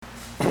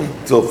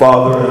So,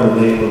 Father, in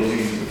the name of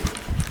Jesus,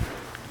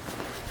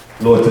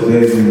 Lord,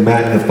 today we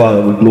magnify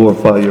and we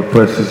glorify your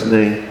precious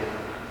name.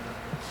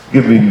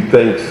 Giving you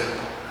thanks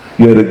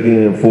yet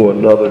again for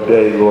another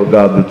day, Lord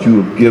God, that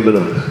you have given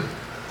us.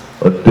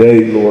 A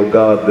day, Lord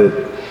God,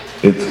 that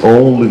it's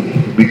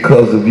only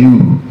because of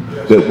you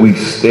that we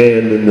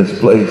stand in this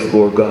place,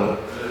 Lord God.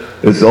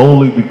 It's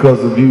only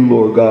because of you,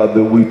 Lord God,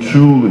 that we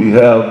truly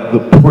have the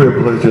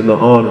privilege and the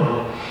honor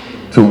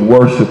to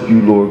worship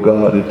you, Lord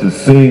God, and to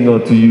sing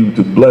unto you,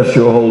 to bless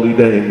your holy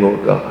name,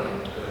 Lord God.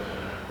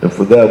 And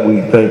for that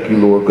we thank you,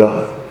 Lord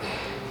God,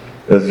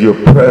 as your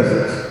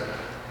presence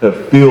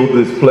have filled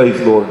this place,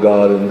 Lord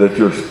God, and that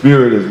your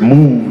spirit has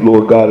moved,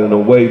 Lord God, in a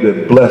way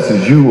that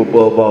blesses you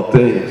above all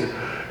things.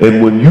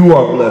 And when you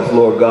are blessed,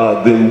 Lord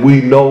God, then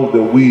we know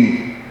that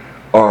we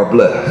are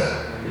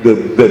blessed.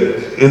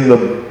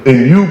 That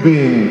in you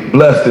being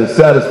blessed and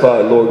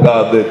satisfied, Lord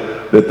God,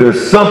 that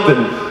there's something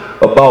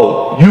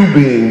about you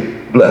being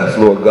blessed,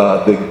 Lord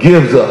God, that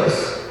gives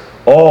us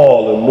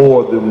all and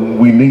more than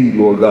we need,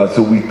 Lord God.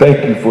 So we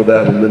thank you for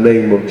that in the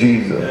name of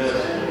Jesus.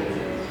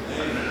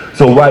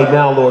 So right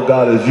now, Lord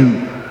God, as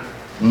you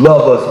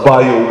love us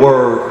by your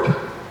word,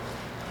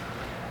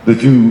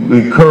 that you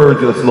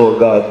encourage us,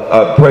 Lord God,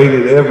 I pray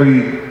that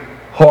every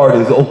heart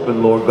is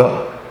open, Lord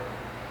God.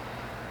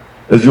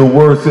 As your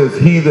word says,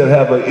 he that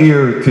have an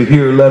ear to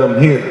hear, let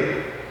him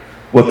hear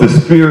what the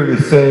Spirit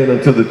is saying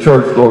unto the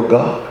church, Lord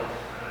God.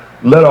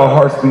 Let our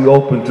hearts be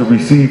open to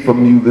receive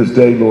from you this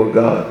day, Lord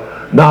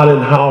God. Not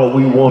in how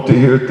we want to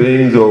hear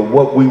things or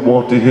what we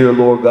want to hear,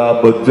 Lord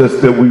God, but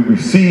just that we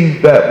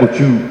receive that which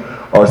you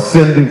are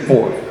sending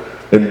forth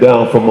and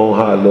down from on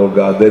high, Lord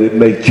God, that it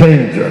may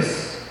change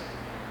us,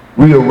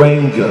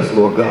 rearrange us,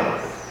 Lord God.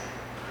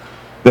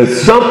 That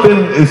something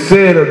is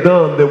said or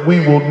done that we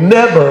will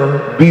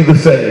never be the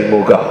same,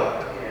 oh God.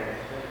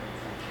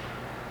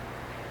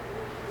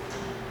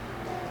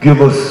 Give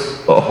us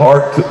a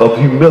heart of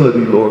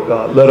humility, Lord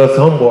God. Let us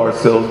humble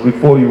ourselves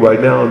before you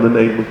right now in the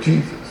name of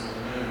Jesus.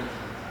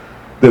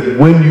 That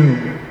when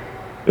you,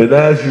 and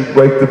as you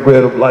break the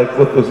bread of life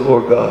with us,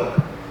 Lord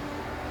God,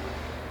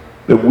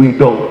 that we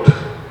don't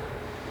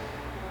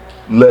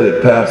let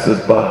it pass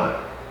us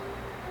by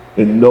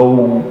in no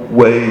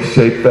way,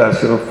 shape,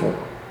 fashion, or form.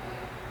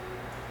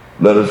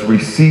 Let us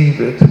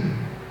receive it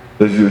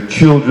as your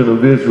children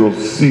of Israel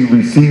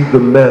receive the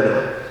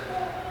manna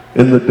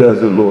in the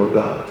desert, Lord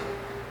God.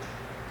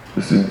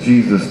 It's in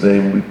Jesus'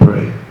 name we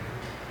pray.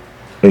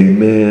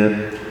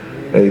 Amen,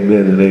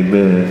 amen, and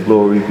amen.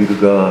 Glory be to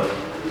God.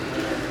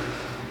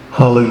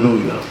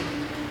 Hallelujah.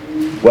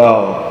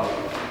 Wow.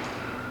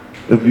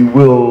 If you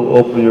will,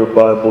 open your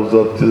Bibles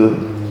up to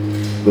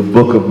the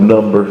book of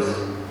Numbers.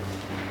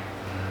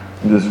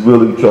 I'm just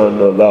really trying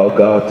to allow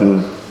God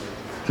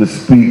to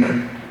speak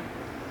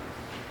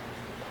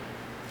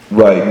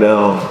right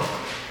now,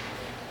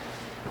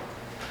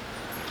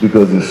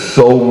 because there's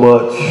so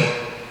much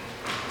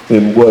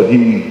in what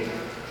he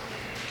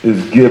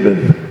is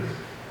giving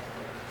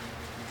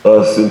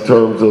us in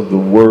terms of the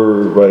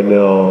word right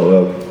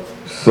now.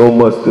 So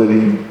much that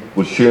he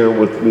was sharing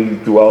with me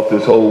throughout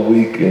this whole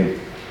week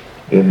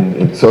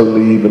and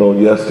certainly even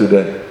on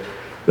yesterday,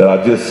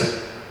 that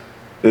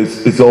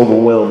it's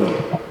overwhelming.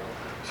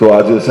 So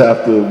I just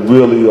have to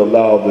really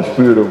allow the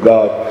Spirit of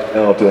God right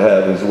now to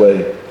have his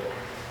way.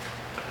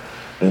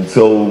 And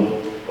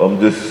so I'm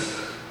just,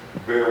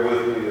 bear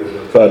with me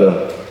as I try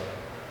to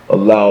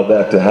allow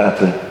that to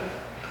happen.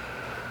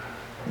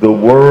 The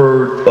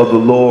word of the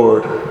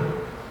Lord,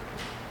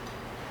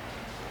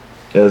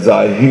 as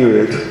I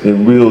hear it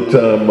in real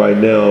time right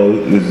now,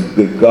 is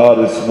that God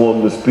is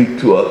wanting to speak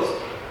to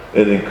us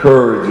and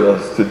encourage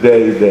us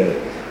today,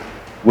 that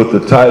with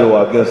the title,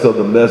 I guess, of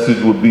the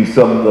message would be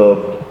something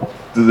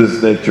to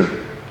this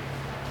nature.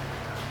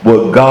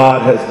 What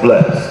God has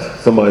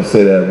blessed. Somebody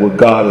say that. What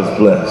God has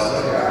blessed.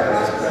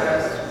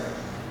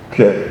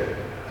 Okay.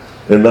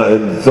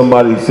 And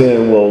somebody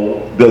saying,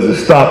 well, does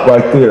it stop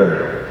right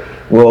there?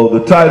 Well,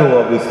 the title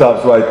of it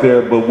stops right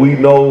there, but we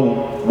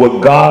know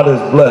what God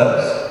has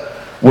blessed.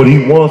 What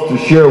he wants to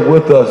share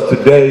with us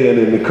today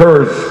and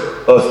encourage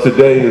us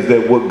today is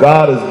that what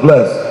God has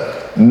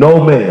blessed,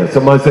 no man,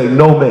 somebody say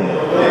no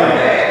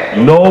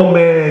man, no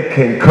man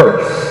can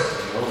curse.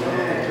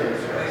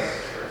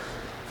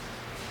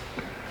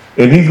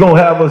 And he's going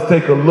to have us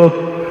take a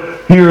look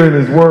here in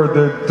his word.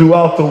 That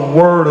throughout the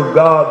word of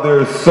God,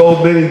 there's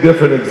so many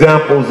different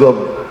examples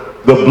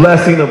of the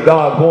blessing of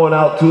God going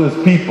out to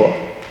his people.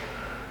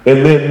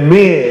 And then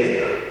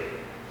men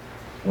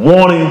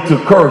wanting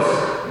to curse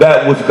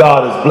that which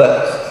God has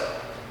blessed.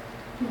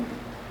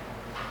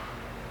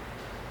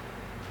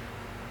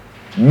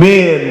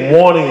 Men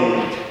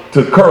wanting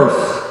to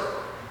curse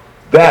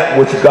that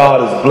which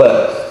God has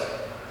blessed.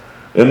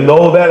 And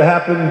though that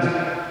happened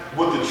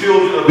with the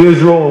children of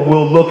Israel, and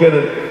we'll look at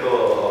it,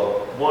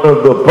 one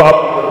of the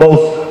probably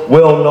most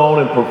well-known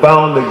and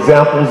profound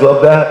examples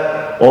of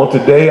that on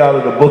today out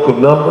of the book of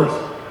Numbers.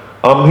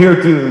 I'm here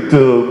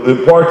to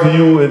impart to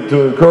you and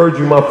to encourage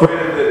you, my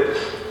friend,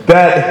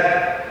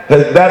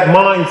 that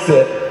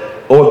mindset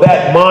or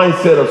that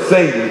mindset of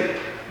Satan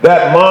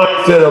That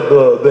mindset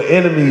of the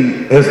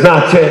enemy has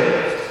not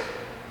changed.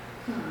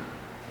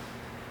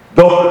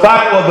 Though the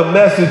title of the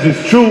message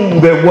is true,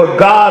 that what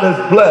God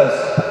has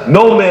blessed,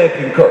 no man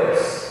can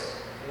curse.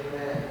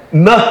 Amen.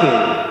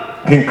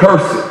 Nothing can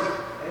curse it.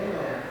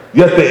 Amen.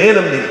 Yet the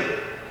enemy,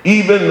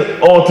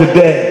 even on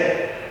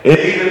today, and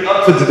even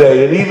up to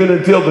today, and even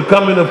until the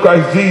coming of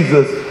Christ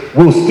Jesus,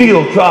 will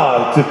still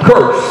try to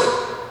curse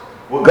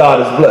what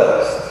God has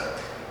blessed.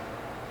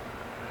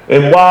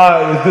 And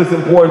why is this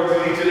important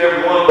to each and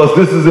every one of us?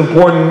 This is an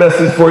important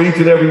message for each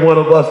and every one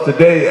of us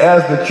today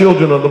as the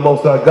children of the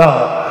Most High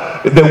God,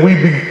 that we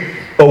be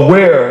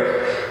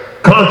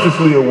aware,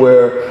 consciously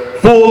aware,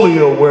 fully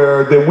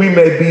aware, that we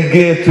may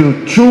begin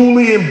to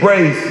truly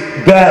embrace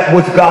that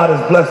which God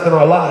has blessed in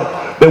our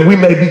life, that we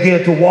may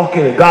begin to walk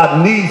in it.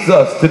 God needs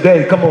us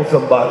today, come on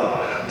somebody,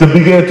 to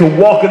begin to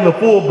walk in the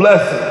full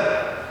blessing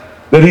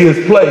that he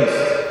has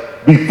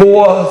placed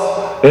before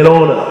us and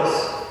on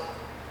us.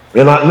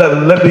 And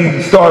let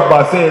me start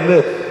by saying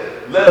this.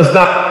 Let us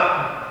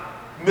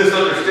not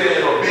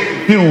misunderstand or be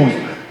confused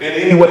in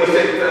any way,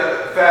 shape,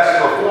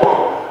 fashion, or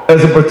form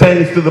as it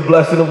pertains to the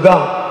blessing of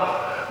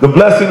God. The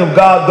blessing of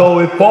God, though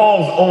it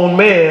falls on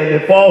man,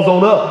 it falls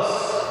on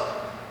us.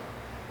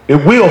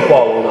 It will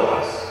fall on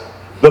us.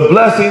 The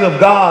blessing of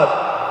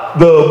God,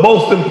 the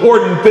most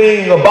important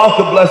thing about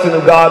the blessing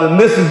of God, and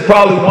this is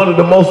probably one of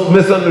the most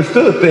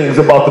misunderstood things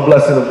about the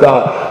blessing of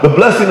God. The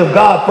blessing of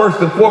God, first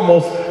and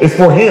foremost, is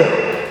for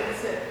him.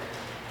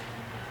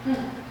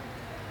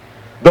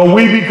 Though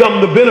we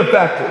become the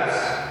benefactors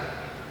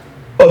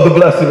of the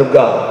blessing of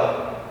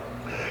God.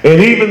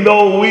 And even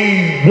though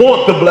we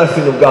want the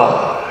blessing of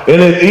God,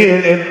 and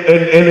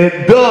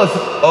it does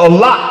a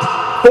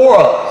lot for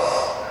us,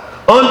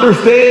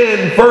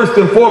 understand first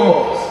and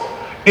foremost.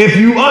 If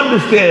you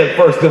understand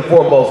first and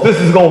foremost, this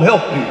is going to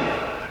help you.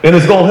 And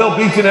it's going to help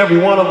each and every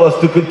one of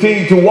us to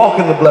continue to walk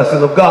in the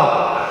blessing of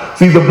God.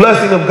 See, the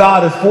blessing of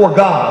God is for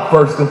God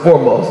first and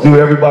foremost. Do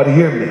everybody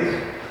hear me?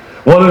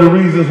 One of the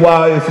reasons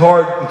why it's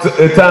hard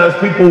at times,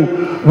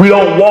 we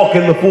don't walk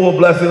in the full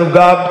blessing of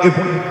God,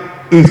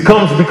 it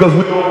comes because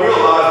we don't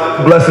realize that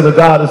the blessing of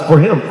God is for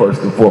him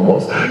first and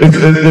foremost.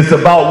 It's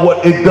about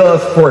what it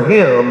does for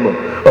him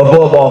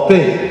above all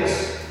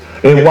things.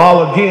 And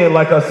while again,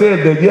 like I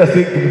said, that yes,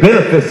 it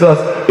benefits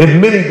us in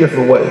many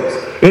different ways.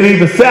 It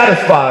even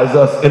satisfies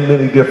us in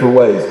many different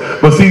ways.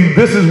 But see,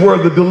 this is where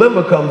the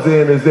dilemma comes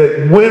in, is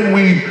that when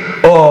we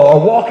are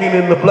walking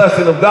in the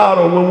blessing of God,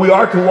 or when we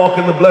are to walk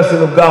in the blessing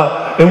of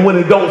God, and when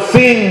it don't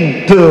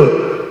seem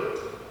to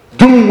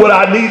do what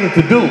I need it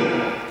to do,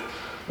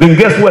 then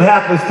guess what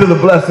happens to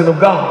the blessing of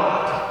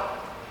God?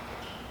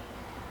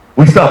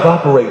 We stop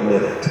operating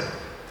in it.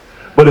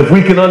 But if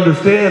we can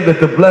understand that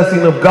the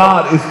blessing of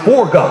God is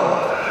for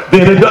God,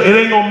 then it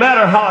ain't gonna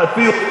matter how it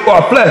feels for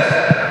our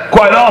flesh.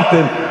 Quite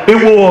often, it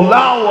will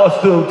allow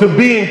us to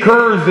be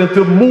encouraged and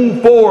to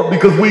move forward,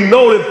 because we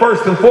know that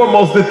first and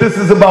foremost that this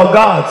is about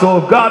God. So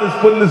if God is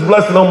putting this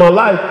blessing on my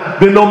life,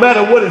 then no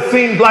matter what it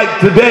seems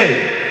like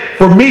today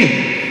for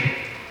me,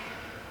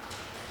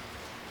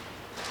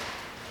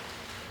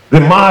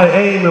 then my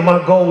aim and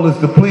my goal is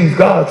to please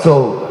God.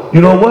 So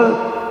you know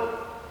what?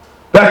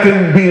 That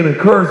can be an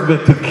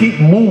encouragement to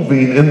keep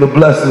moving in the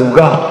blessing of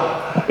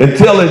God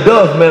until it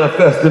does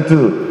manifest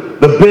into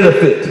the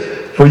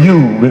benefit for you.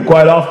 And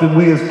quite often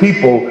we as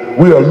people,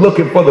 we are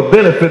looking for the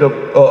benefit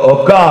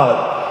of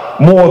God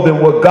more than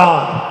what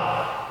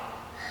God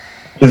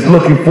is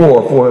looking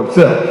for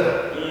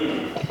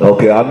himself.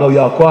 Okay, I know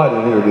y'all quiet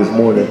in here this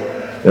morning,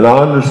 and I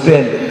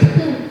understand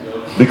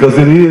it, because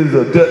it is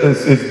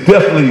it's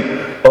definitely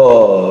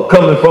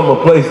coming from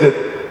a place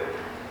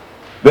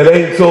that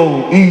ain't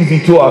so easy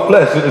to our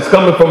flesh. And it's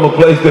coming from a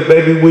place that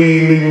maybe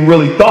we ain't even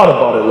really thought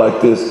about it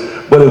like this.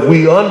 But if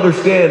we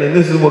understand, and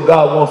this is what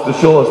God wants to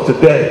show us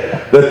today,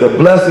 that the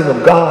blessing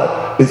of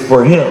God is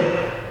for him.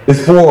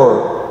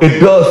 It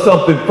does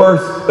something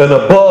first and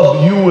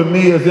above you and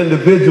me as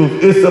individuals.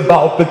 It's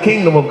about the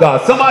kingdom of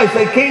God. Somebody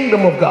say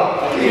kingdom of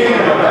God. Kingdom of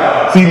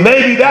God. See,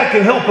 maybe that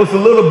can help us a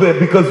little bit,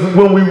 because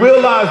when we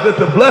realize that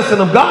the blessing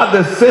of God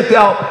that's sent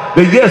out,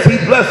 that yes, he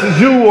blesses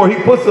you, or he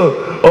puts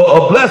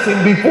a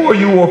blessing before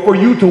you, or for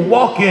you to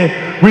walk in,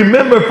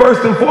 remember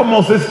first and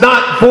foremost, it's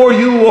not for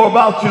you or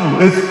about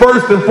you. It's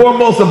first and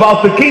foremost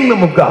about the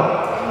kingdom of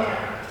God.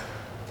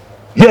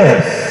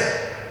 Yes.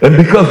 And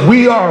because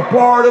we are a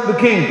part of the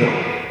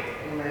kingdom.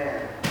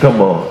 Come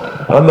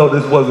on. I know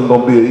this wasn't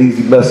going to be an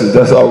easy message.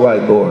 That's all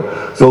right, Lord.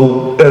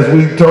 So as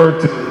we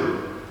turn to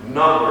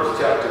Numbers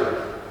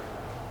chapter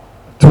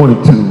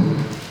 22,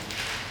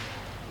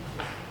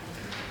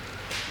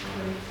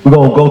 we're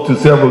going to go to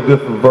several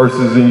different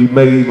verses, and you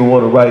may even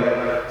want to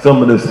write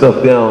some of this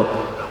stuff down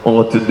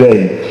on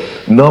today.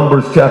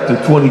 Numbers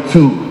chapter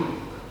 22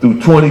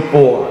 through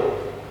 24,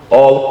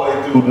 all the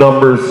way through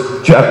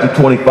Numbers chapter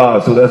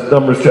 25. So that's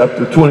Numbers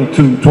chapter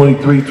 22,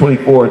 23,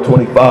 24, and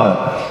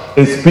 25.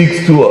 It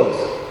speaks to us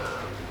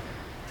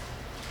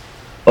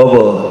of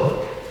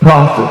a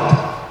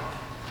prophet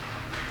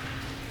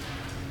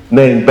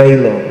named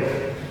Balaam.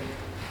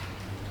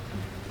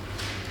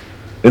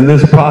 And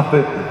this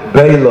prophet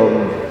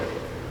Balaam,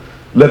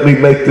 let me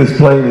make this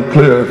plain and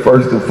clear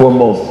first and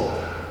foremost.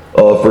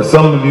 For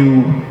some of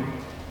you,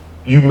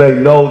 you may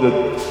know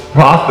that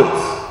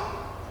prophets,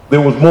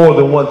 there was more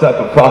than one type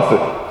of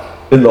prophet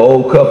in the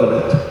Old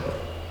Covenant.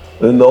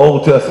 In the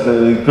Old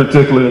Testament,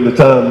 particularly in the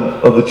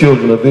time of the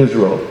children of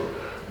Israel,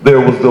 there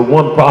was the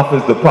one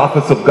prophet, the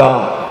prophets of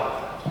God,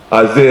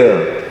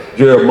 Isaiah,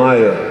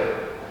 Jeremiah,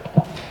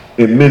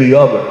 and many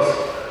others.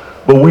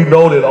 But we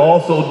know that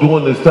also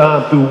during this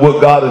time, through what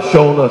God has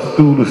shown us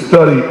through the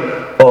study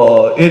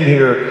in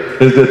here,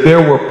 is that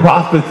there were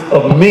prophets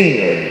of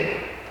men.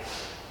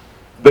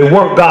 They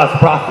weren't God's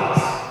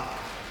prophets,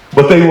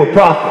 but they were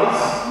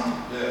prophets.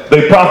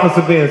 They prophets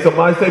of men.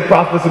 Somebody say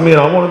prophets of men.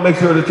 I want to make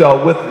sure that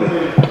y'all with me.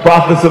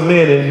 Prophets of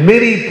men. And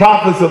many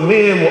prophets of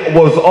men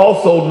was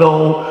also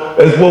known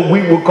as what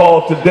we would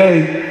call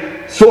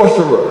today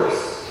sorcerers.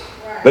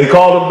 They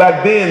called them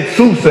back then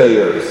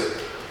soothsayers.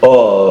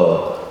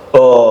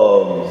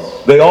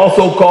 They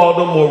also called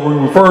them, or we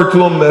refer to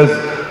them as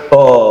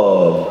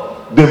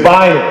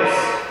diviners.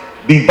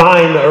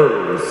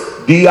 Diviners.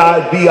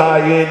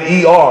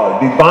 D-I-V-I-N-E-R.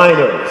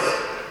 Diviners.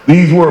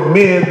 These were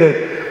men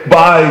that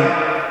by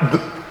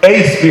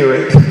a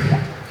spirit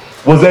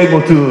was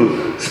able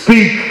to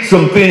speak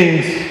some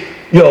things,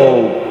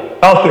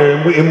 out there.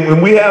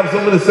 And we have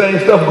some of the same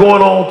stuff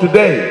going on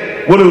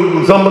today.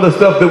 Some of the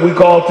stuff that we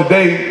call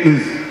today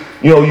is,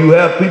 you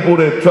have people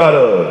that try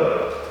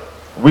to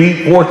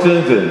read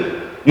fortunes and,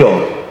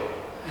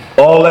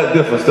 all that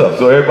different stuff.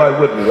 So everybody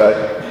with me, right?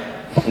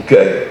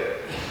 Okay.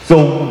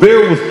 So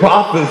there was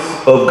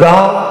prophets of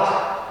God.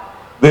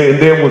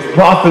 There was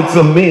prophets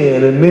of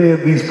men, and many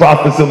of these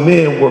prophets of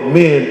men were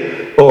men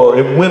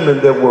and women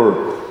that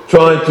were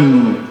trying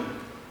to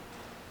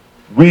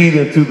read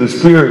into the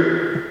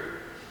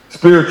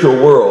spiritual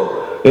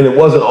world, and it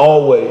wasn't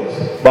always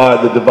by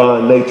the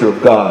divine nature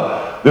of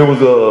God. There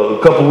was a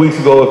couple weeks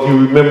ago, if you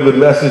remember the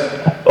message,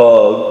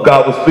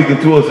 God was speaking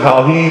to us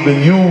how he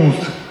even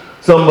used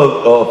some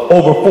of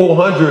over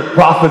 400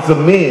 prophets of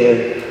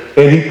men,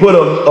 and he put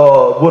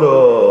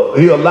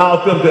he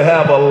allowed them to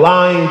have a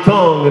lying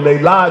tongue, and they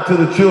lied to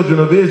the children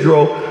of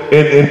Israel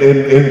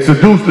and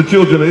seduced the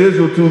children of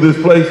Israel to this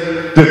place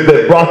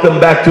that brought them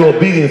back to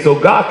obedience. So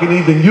God can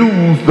even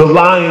use the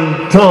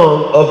lying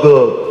tongue of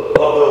the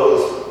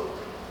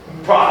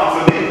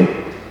prophets of men.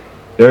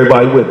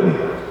 Everybody with me?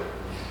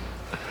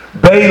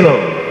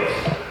 Balaam.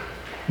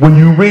 When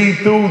you read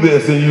through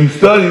this and you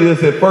study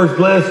this at first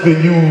glance,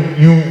 then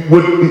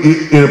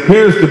it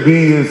appears to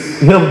be is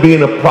him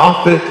being a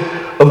prophet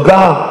of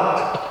God.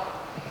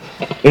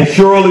 And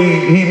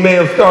surely he may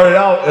have started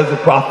out as a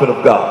prophet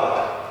of God.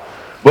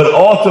 But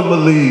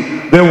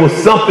ultimately, there was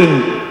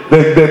something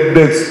that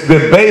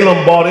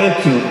Balaam bought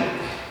into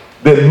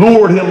that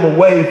lured him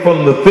away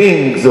from the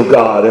things of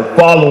God and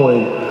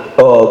following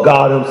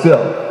God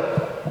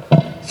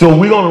himself. So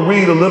we're going to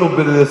read a little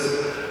bit of this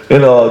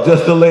and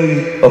just to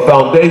lay a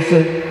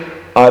foundation.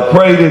 I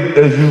pray that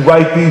as you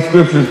write these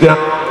scriptures down,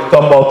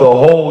 talking about the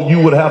whole, you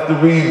would have to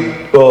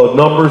read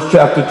Numbers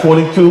chapter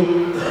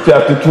 22,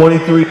 chapter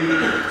 23,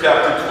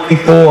 chapter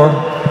 24,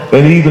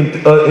 and even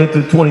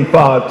into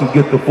 25 to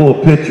get the full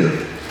picture.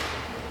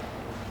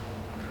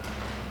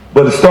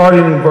 But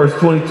starting in verse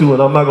 22,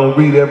 and I'm not going to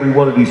read every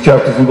one of these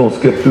chapters, we're going to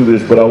skip through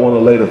this, but I want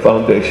to lay the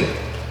foundation.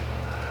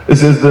 It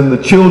says, then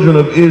the children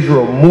of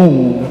Israel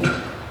moved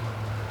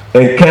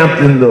and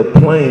camped in the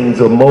plains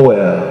of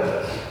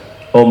Moab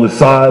on the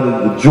side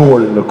of the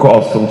Jordan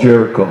across from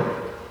Jericho.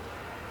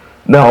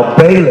 Now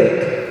Balak,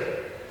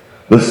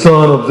 the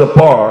son of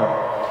Zippor,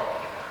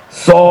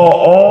 saw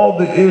all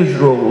that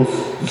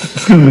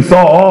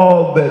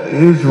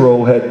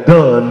Israel had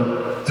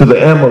done to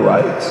the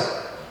Amorites.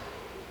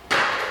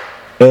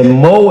 And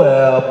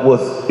Moab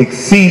was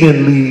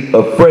exceedingly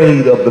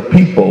afraid of the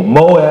people.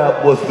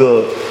 Moab was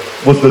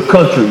the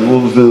country,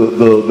 was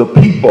the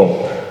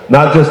people.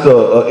 Not just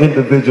an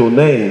individual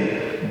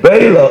name.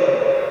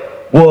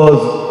 Balak was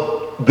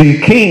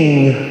the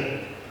king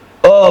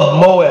of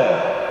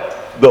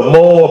Moab, the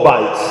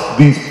Moabites,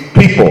 these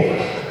people.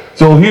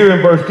 So here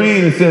in verse 3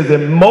 it says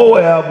that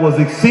Moab was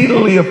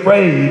exceedingly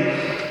afraid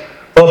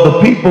of the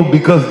people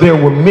because there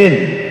were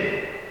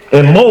many.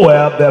 And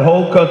Moab, that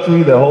whole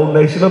country, that whole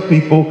nation of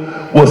people,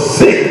 was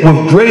sick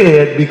with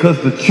dread because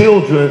of the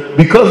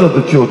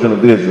children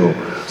of Israel.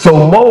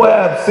 So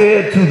Moab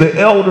said to the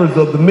elders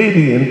of the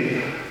Midian,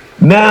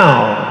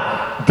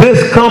 now,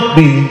 this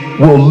company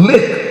will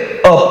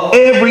lick up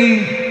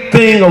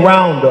everything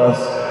around us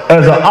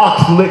as an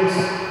ox licks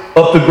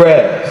up the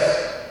grass.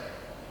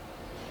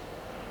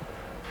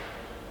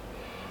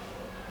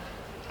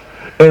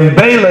 And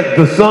Balak,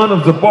 the son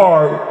of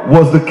Zippor,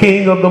 was the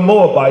king of the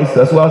Moabites.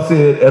 That's what I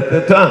said at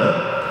that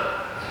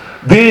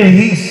time. Then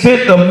he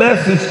sent a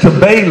message to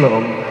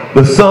Balaam,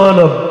 the son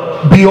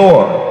of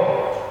Beor,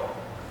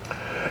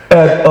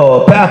 at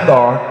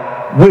Pathar,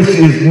 which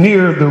is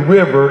near the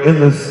river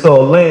in the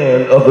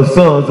land of the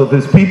sons of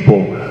his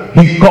people.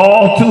 He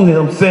called to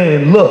him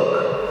saying, look,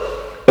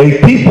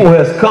 a people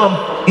has come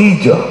from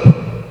Egypt.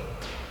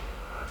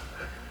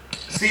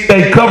 See,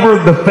 they cover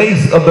the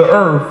face of the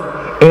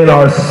earth and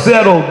are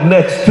settled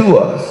next to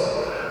us.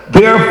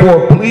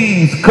 Therefore,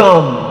 please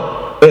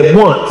come at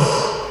once.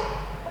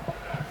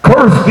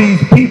 Curse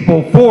these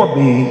people for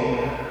me,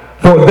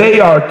 for they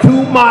are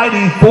too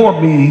mighty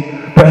for me.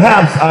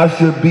 Perhaps I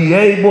should be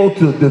able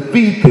to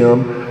defeat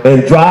them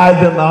and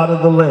drive them out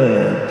of the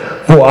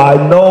land. For I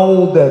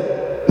know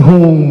that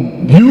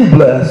whom you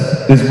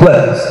bless is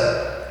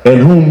blessed, and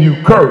whom you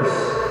curse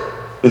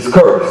is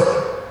cursed.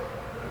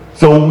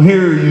 So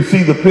here you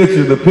see the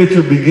picture. The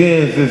picture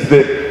begins is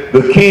that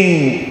the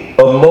king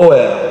of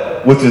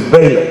Moab, which is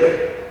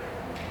Balak,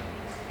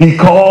 he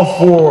calls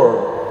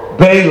for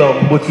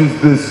Balaam, which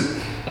is this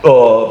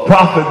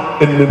prophet.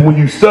 And when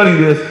you study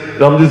this,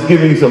 and I'm just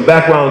giving you some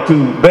background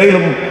too,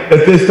 Balaam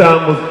at this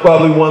time was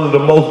probably one of the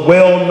most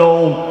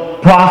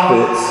well-known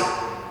prophets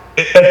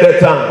at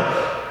that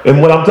time.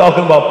 And when I'm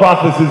talking about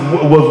prophets,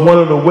 was one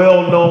of the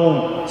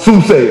well-known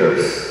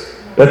soothsayers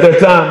at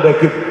that time that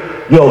could,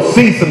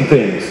 see some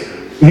things.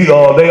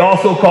 They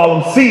also call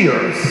them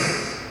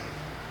seers.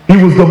 He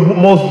was the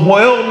most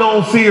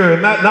well-known seer,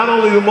 and not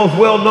only the most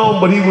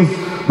well-known, but he was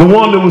the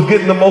one that was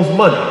getting the most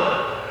money.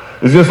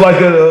 It's just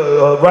like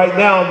right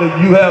now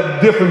that you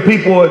have different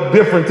people at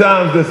different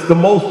times that's the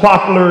most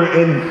popular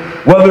in,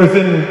 whether it's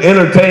in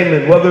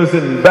entertainment, whether it's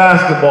in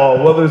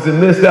basketball, whether it's in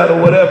this, that, or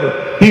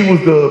whatever. He was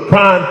the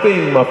prime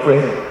thing, my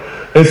friend.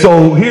 And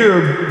so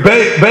here,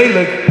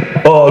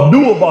 Balak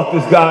knew about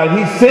this guy, and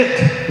he sent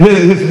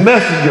his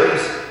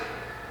messengers.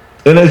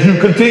 And as you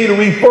continue to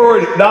read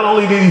forward, not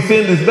only did he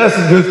send his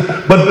messengers,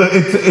 but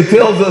it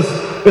tells us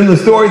in the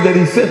story that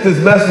he sent his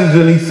messengers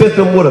and he sent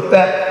them with a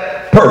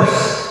fat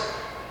purse.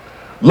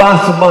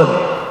 Lots of money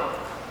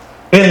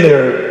in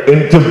there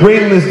and to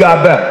bring this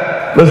guy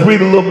back. Let's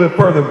read a little bit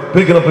further,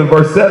 picking up in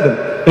verse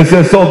 7. It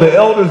says, so the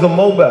elders of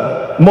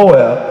Moab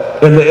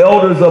and the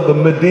elders of the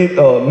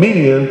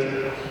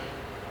Medians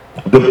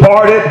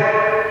departed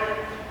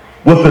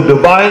with the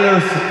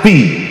diviner's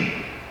fee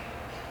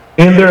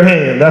in their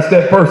hand. That's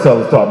that purse I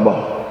was talking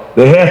about.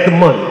 They had the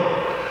money.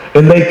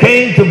 And they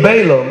came to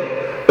Balaam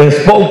and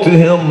spoke to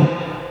him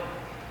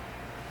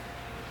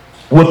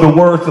with the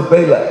words of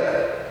Balak.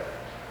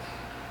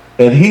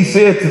 And he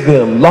said to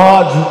them,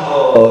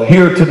 lodge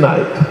here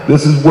tonight.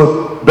 This is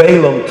what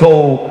Balaam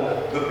told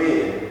the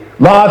men.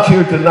 Lodge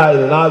here tonight,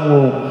 and I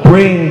will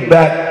bring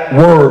back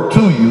word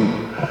to you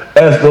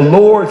as the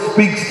Lord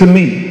speaks to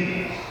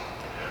me.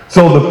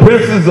 So the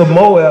princes of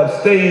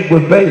Moab stayed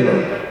with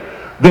Balaam.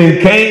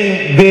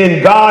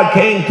 Then God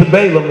came to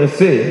Balaam and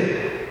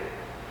said,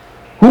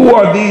 who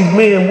are these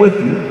men with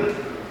you?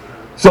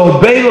 So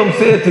Balaam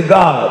said to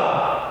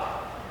God,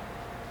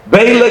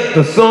 Balak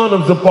the son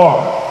of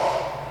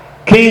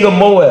Zippor, king of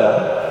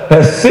Moab,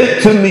 has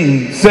sent to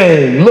me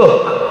saying,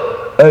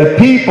 look, a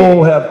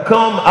people have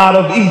come out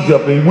of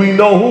Egypt. And we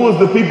know who is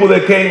the people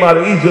that came out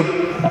of Egypt.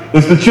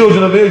 It's the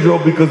children of Israel,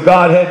 because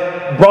God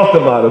had brought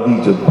them out of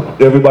Egypt.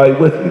 Everybody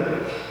with me?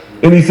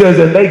 And he says,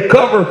 and they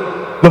cover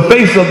the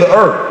face of the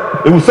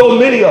earth. It was so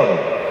many of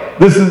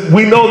them.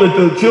 We know that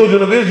the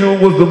children of Israel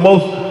was the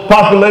most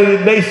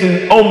populated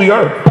nation on the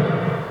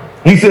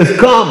earth. He says,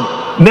 come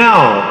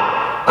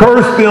now,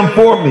 curse them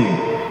for me.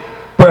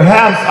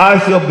 Perhaps I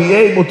shall be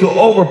able to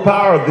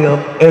overpower them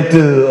and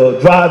to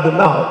drive them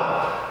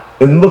out.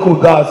 And look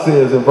what God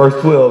says in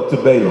verse 12 to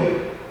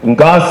Balaam. And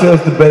God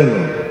says to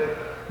Balaam,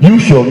 you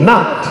shall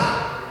not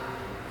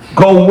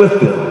go with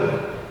them.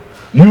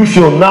 You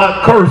shall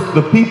not curse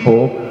the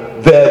people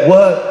that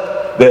what?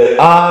 That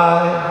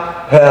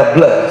I have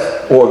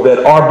blessed, or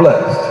that are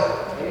blessed.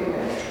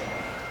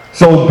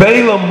 So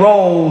Balaam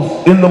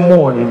rose in the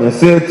morning and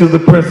said to the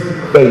prince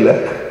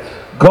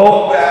Balak,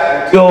 go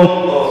back to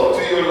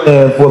your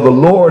land, for the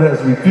Lord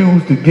has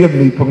refused to give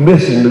me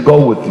permission to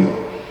go with you.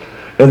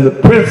 And the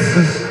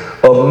princes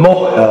of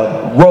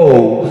Moab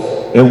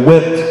rose and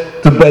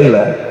went to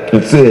Balak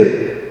and said,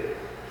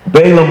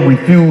 Balaam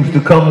refused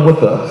to come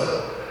with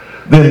us.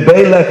 Then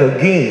Balak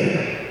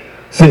again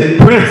sent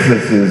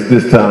princesses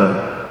this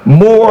time,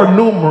 more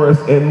numerous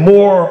and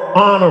more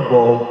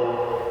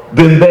honorable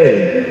than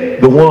they,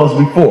 the ones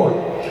before.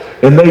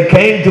 And they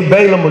came to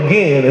Balaam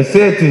again and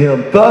said to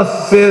him,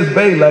 thus says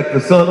Balak the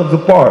son of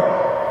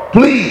Zippor,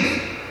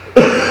 please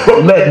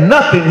let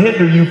nothing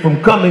hinder you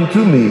from coming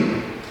to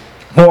me,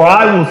 for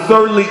I will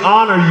certainly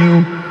honor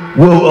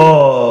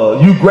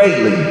you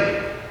greatly.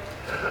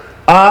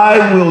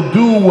 I will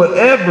do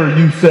whatever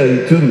you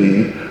say to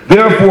me.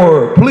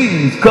 Therefore,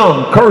 please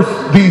come, curse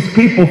these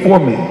people for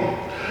me.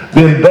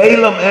 Then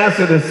Balaam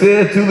answered and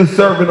said to the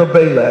servants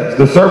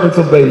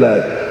of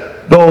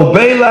Balak, though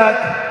Balak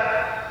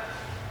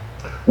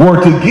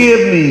were to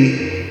give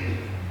me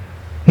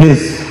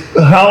his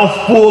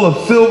house full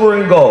of silver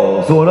and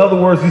gold. So in other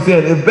words, he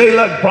said, if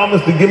Balak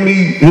promised to give me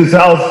his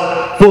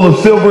house full of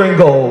silver and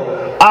gold,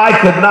 I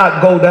could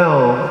not go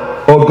down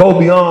or go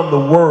beyond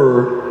the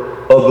word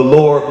of the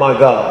Lord my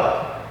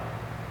God.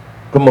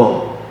 Come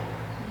on.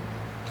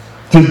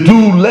 To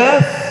do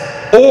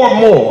less or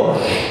more.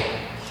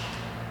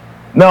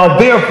 Now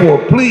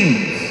therefore,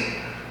 please,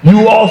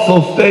 you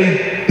also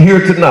stay here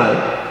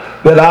tonight.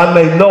 that I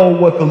may know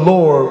what the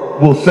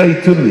Lord will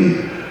say to me.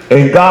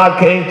 And God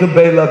came to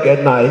Balak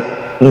at night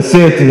and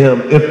said to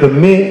him, if the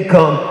men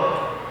come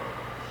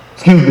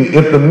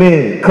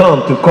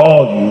to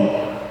call you,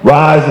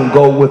 rise and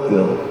go with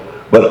them.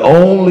 But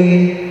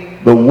only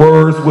the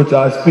words which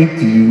I speak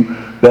to you,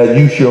 that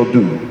you shall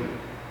do.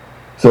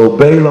 So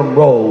Balaam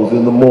rose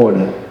in the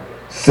morning,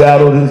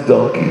 saddled his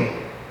donkey,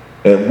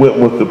 and went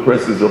with the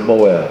princes of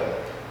Moab.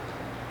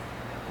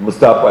 I'm going to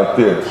stop right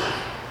there.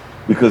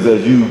 Because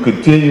as you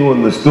continue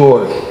in the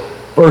story,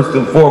 first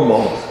and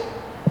foremost,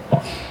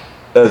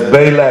 as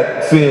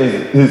Balak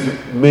sends his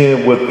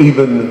men with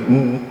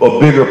even a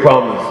bigger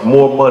promise,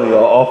 more money,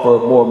 or offer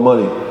of more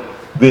money,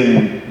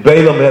 then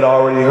Balaam had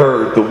already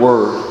heard the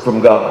word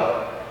from God.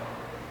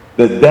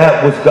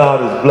 That which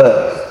God has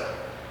blessed,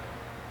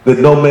 that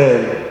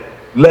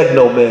let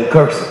no man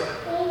curse it.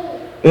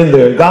 In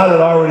there, God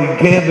had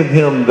already given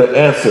him the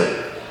answer.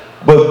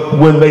 But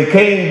when they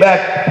came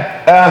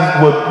back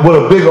asked with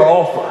a bigger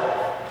offer,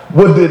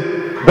 what did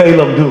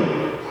Balaam do?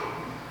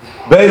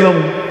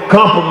 Balaam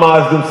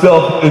compromised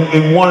himself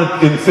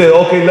and said,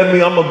 okay,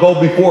 I'm going to go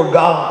before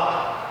God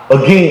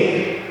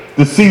again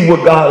to see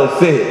what God has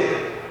said.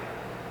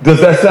 Does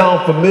that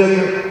sound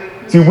familiar?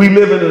 See, we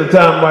live in a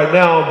time right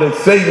now that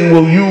Satan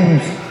will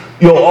use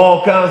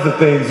all kinds of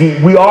things.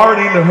 We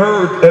already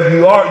heard,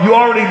 you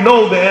already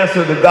know the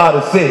answer that God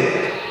has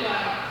said.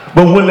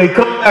 But when they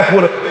come back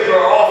with a bigger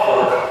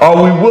offer,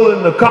 are we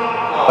willing to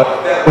compromise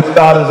that which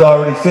God has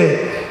already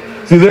said?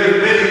 See,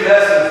 there's many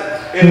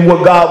lessons in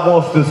what God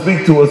wants to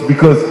speak to us,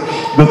 because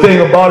the thing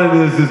about it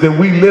is that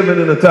we living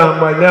in a time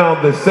right now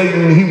that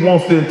Satan, he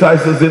wants to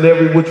entice us in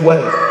every which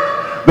way.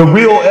 The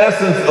real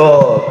essence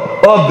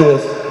of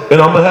this, and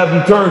I'm going to have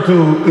you turn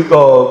to,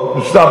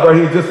 stop right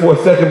here just for a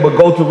second, but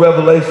go to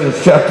Revelation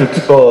chapter 2.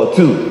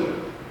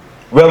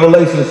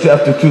 Revelation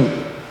chapter 2.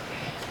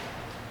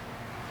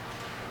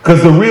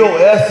 Because the real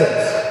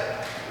essence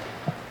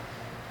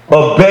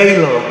of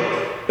Balaam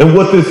and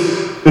what this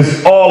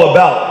is all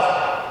about,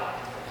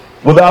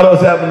 without us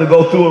having to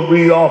go through and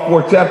read all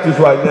 4 chapters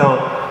right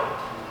now,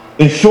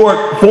 in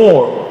short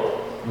form,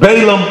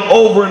 Balaam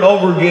over and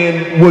over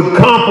again would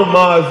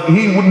compromise.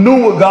 He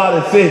knew what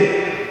God had said.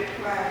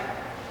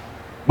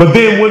 But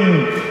then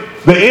when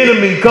the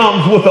enemy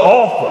comes with the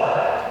offer,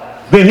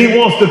 then he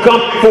wants to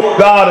come before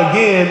God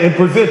again and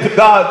present to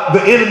God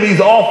the enemy's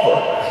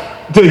offer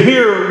to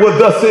hear what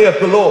thus saith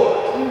the Lord.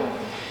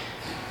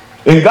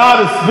 And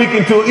God is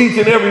speaking to each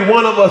and every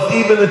one of us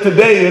even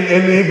today,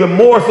 and even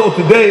more so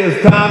today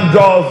as time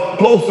draws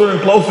closer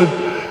and closer.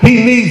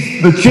 He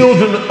needs the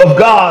children of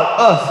God,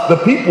 us, the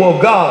people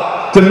of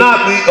God, to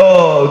not be,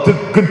 to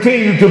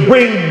continue to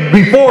bring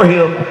before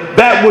him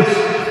that which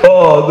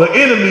the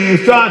enemy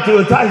is trying to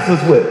entice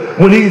us with,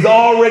 when he's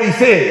already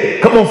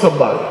said. Come on,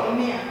 somebody.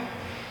 Amen.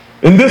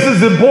 And this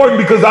is important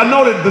because I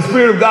know that the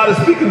Spirit of God is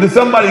speaking to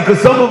somebody,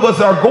 because some of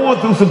us are going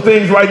through some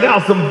things right now,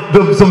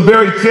 some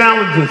very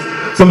challenges,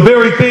 some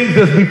very things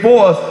that's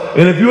before us.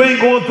 And if you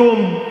ain't going through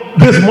them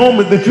this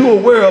moment that you're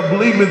aware of,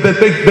 believe me that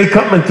they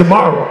coming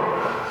tomorrow.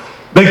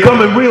 They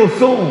coming real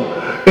soon.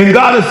 And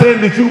God is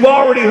saying that you've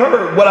already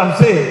heard what I've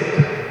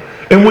said.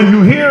 And when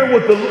you hear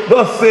what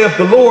thus saith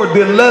the Lord,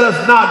 then let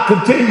us not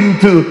continue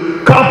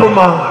to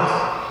compromise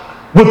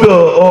with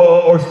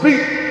or speak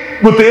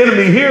with the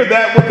enemy. Hear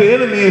that what the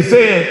enemy is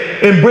saying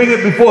and bring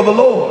it before the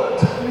Lord.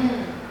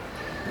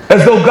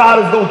 As though God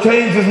is going to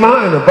change his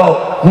mind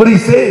about what he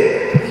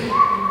said.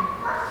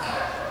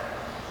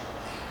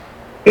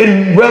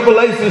 In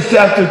Revelation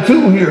chapter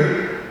 2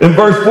 here, in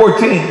verse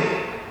 14.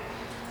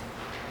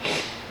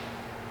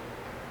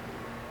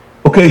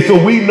 Okay, so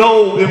we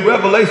know in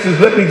Revelations,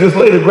 let me just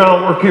lay the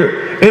groundwork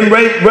here. In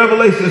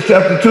Revelation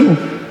chapter 2,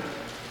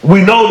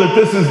 we know that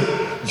this is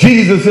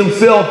Jesus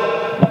himself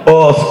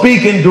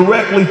speaking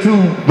directly to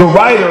the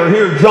writer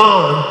here,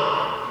 John,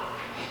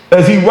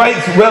 as he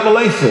writes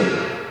Revelation.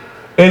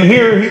 And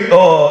here,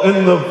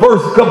 in the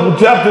first couple of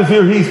chapters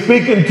here, he's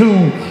speaking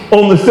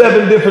on the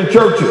 7 different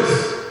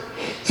churches.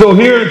 So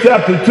here in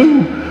chapter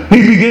 2,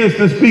 he begins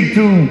to speak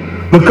to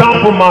the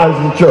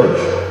compromising church,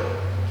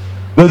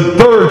 the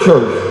 3rd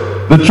church,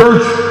 the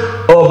church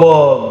of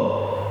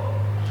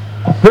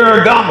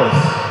Pergamos.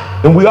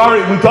 And we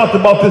talked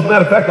about this,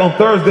 matter of fact, on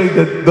Thursday,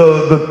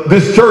 that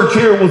this church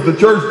here was the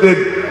church that,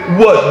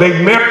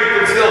 they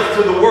married themselves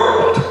to the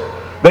world.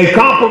 They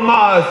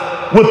compromised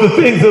with the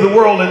things of the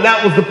world, and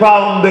that was the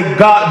problem that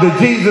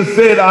Jesus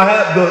said,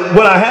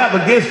 what I have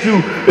against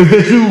you is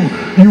that you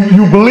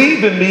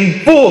believe in me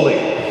fully.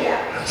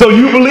 So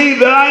you believe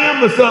that I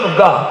am the Son of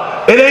God.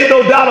 It ain't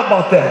no doubt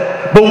about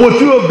that. But what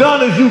you have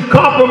done is you've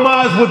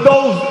compromised with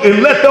those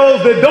and let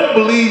those that don't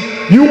believe,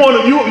 you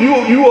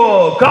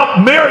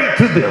are married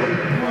to them.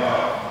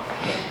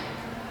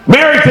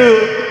 Married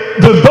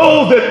to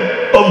those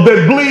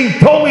that believe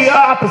totally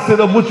opposite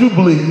of what you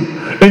believe,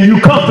 and you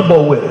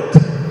comfortable with it.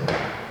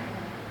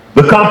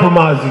 The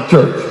compromising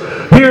church.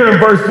 Here in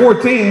verse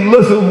 14,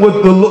 listen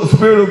what the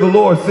Spirit of the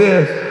Lord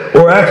says,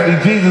 or actually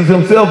Jesus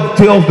himself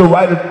tells the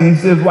writer, he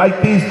says,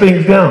 write these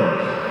things down.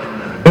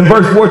 In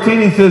verse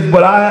 14 he says,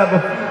 but I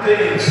have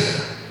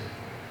things.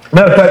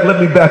 Matter of fact, let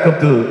me back up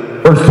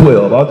to verse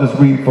 12. I'll just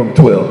read from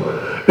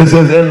 12. It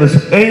says, and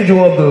the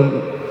angel of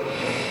the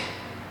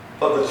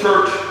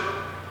church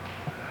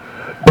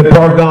at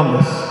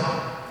Pergamos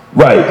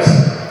writes,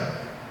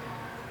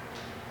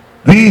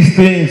 these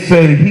things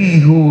say he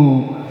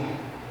who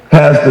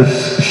has the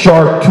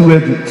sharp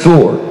two-edged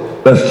sword,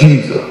 that's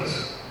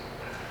Jesus.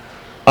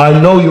 I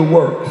know your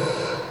works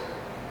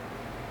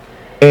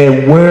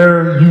and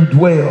where you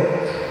dwell,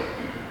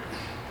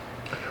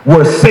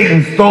 where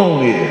Satan's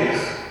throne is.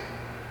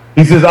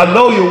 He says, I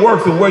know your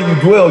works and where you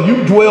dwell.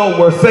 You dwell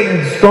where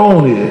Satan's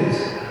throne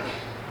is.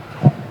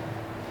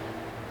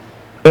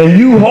 And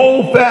you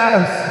hold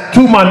fast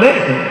to my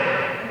name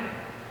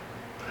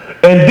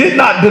and did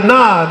not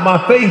deny my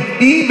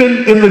faith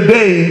even in the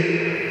day,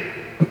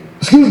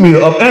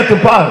 of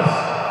Antipas.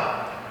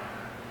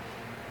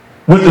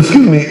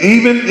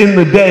 Even in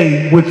the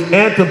day which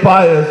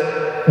Antipas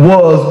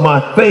was my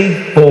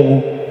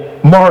faithful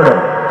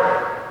martyr,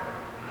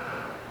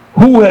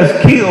 who was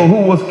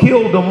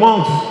killed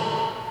among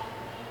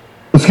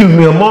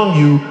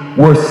you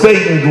where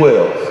Satan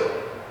dwells.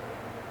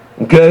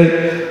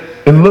 Okay?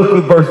 And look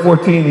at verse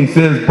 14, he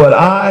says, but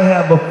I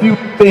have a few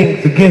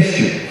things against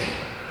you.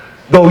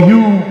 Though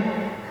you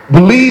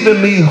believe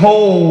in me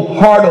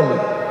wholeheartedly,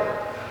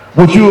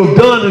 what you have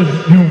done is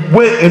you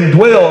went and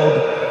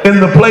dwelled in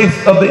the place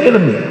of the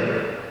enemy.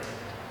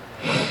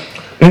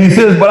 And he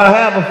says, but I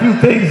have a few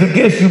things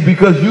against you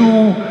because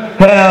you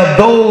have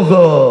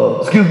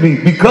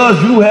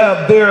because you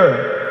have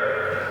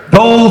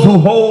those who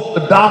hold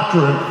the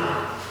doctrine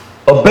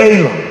of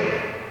Balaam,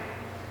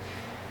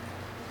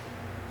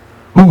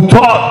 who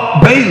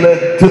taught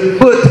Balak to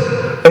put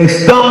a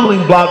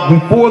stumbling block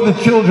before the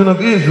children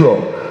of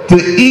Israel, to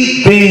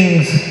eat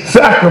things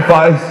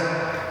sacrificed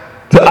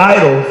to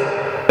idols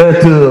and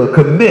to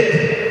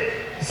commit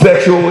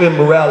sexual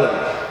immorality.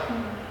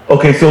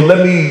 Okay, so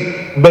let me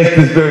make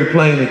this very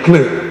plain and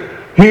clear.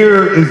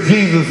 Here is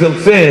Jesus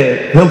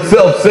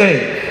himself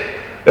saying,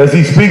 as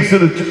he speaks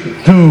in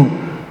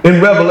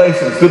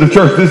Revelations to the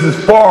church, this is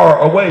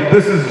far away.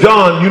 This is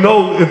John. You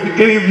know, if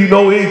any of you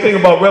know anything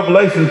about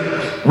Revelations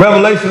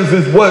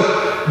is what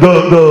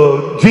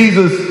the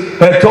Jesus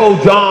had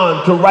told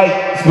John to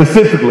write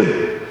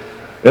specifically.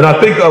 And I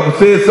think I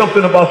said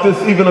something about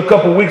this even a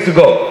couple weeks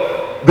ago.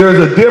 There's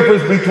a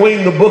difference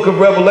between the book of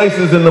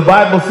Revelations, and the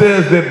Bible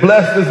says that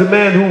blessed is the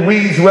man who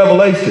reads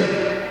Revelation.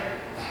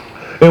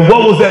 And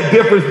what was that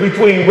difference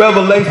between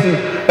Revelation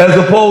as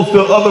opposed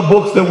to other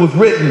books that was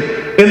written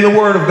in the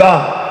Word of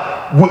God?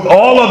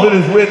 All of it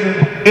is written,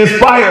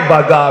 inspired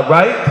by God,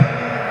 right?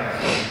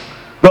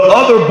 The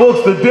other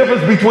books, the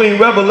difference between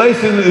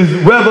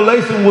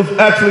Revelation was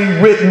actually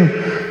written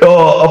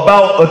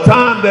about a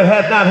time that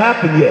had not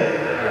happened yet.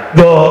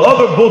 The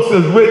other books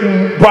is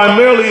written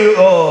primarily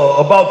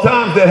about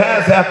times that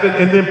has happened,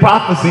 and then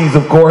prophecies,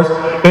 of course,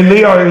 and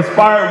they are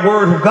inspired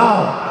word of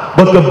God.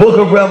 But the book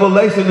of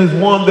Revelation is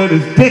one that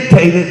is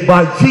dictated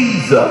by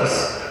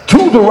Jesus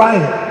to the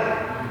writer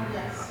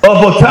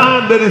of a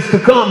time that is to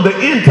come, the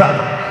end time.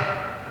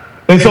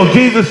 And so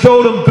Jesus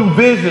showed them through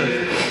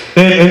visions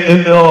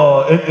and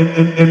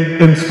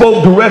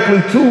spoke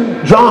directly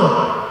to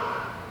John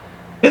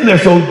in there.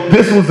 So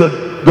this was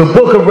the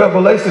book of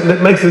Revelation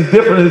that makes it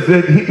different, is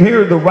that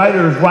here the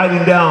writer is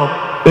writing down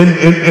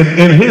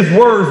in his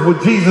words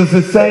what Jesus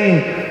is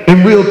saying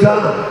in real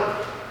time.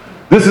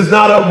 This is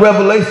not a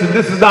revelation.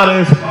 This is not an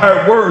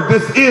inspired word.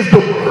 This is the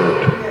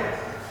word.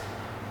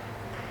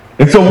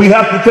 And so we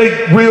have to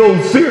take real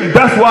serious.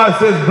 That's why it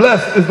says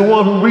blessed is the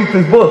one who reads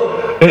this book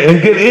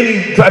and get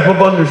any type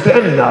of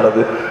understanding out of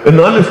it. And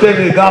the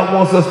understanding that God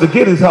wants us to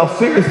get is how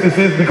serious this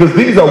is, because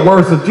these are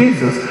words of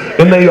Jesus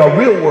and they are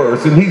real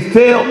words. And he's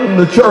telling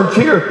the church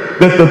here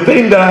that the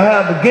thing that I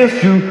have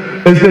against you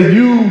is that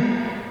you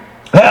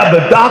have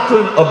the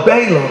doctrine of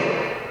Balaam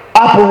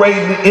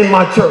operating in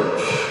my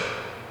church,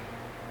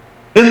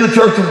 in the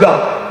church of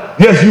God.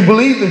 Yes, you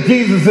believe that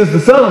Jesus is the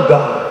Son of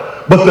God,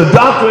 but the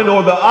doctrine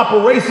or the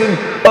operation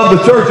of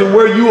the church and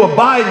where you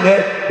abide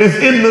at is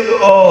in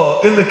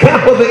the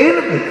camp of the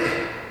enemy.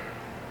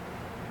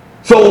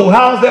 So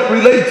how does that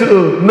relate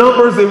to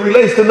Numbers? It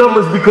relates to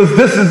Numbers because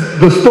this is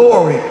the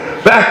story.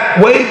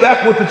 Way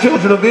back with the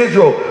children of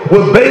Israel.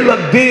 What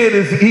Balak did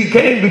is he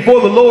came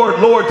before the Lord.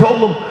 Lord told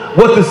him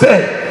what to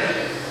say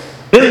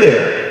in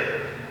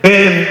there.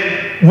 And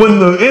when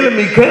the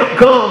enemy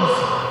comes,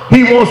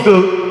 he wants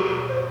to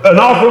and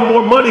offer him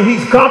more money.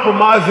 He's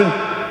compromising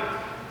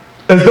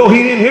as though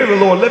he didn't hear the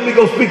Lord. Let me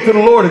go speak to the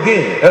Lord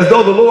again, as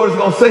though the Lord is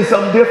going to say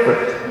something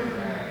different.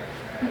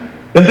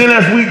 And then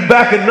as we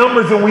back in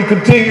Numbers and we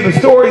continue the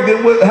story,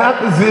 then what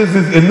happens is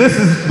and this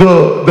is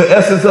the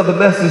essence of the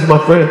message, my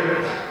friend,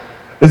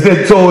 is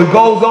that so it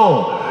goes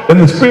on. And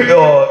the Spirit,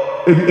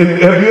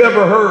 have you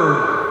ever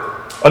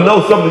heard, I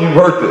know some of you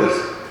heard this,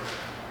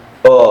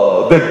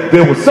 that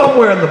there was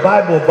somewhere in the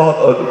Bible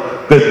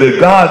about that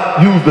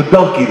God used a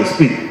donkey to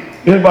speak.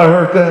 Anybody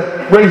heard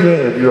that? Raise your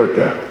hand if you heard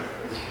that.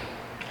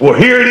 Well,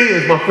 here it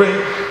is, my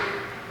friend.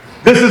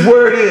 This is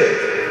where it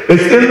is.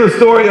 It's in the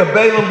story of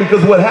Balaam,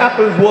 because what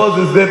happens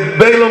is that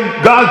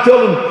Balaam, God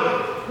told him,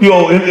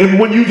 and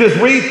when you just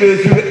read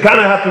this, you kind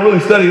of have to really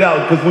study it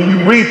out, because when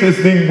you read this,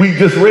 then we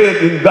just read,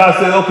 and God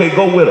said, okay,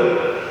 go with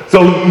him.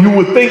 So you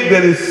would think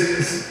that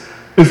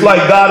it's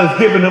like God has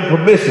given him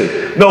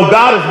permission. No,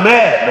 God is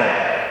mad now.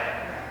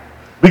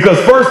 Because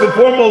first and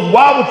foremost,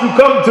 why would you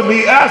come to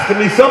me asking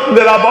me something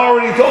that I've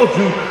already told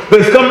you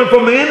that's coming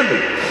from the enemy?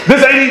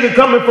 This ain't even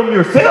coming from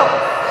yourself.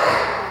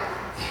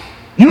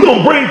 You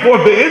don't bring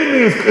forth, the enemy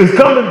is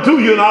coming to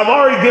you, and I've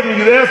already given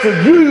you the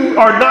answer. You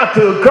are not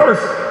to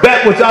curse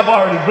that which I've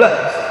already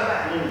blessed.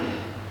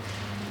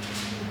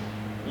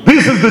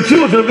 This is the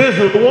children of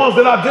Israel, the ones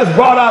that I've just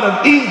brought out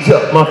of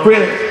Egypt, my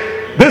friends.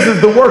 This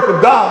is the work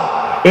of God.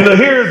 And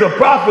here is a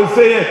prophet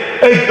saying,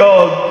 hey,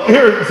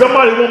 here,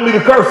 somebody want me to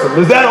curse him.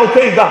 Is that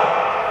okay, God?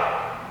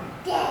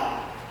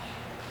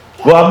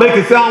 Well, I make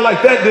it sound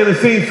like that, then it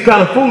seems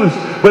kind of foolish,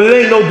 but it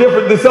ain't no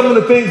different than some of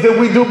the things that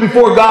we do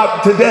before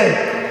God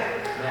today.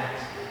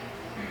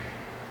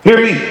 Hear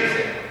me.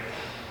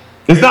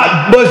 It's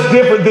not much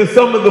different than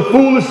some of the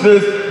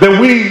foolishness that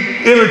we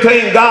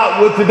entertain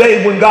God with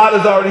today when God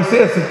has already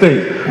said some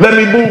things. Let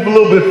me move a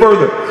little bit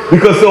further.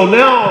 Because so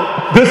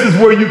now, this is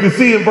where you can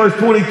see in verse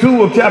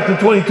 22 of chapter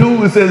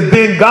 22, it says,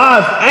 then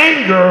God's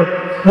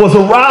anger was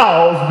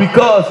aroused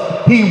because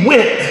he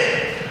went.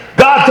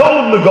 God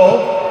told him to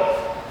go.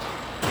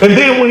 And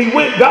then when he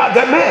went, God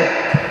got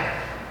mad.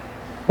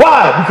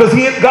 Why? Because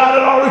God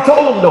had already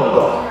told him don't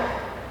go.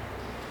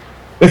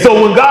 And so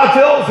when God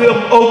tells him,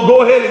 oh,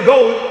 go ahead and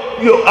go,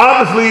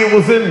 obviously it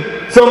was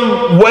in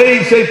some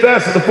way, shape,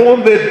 fashion, the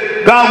form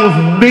that God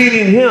was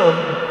leading him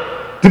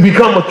to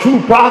become a true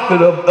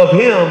prophet of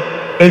him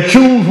and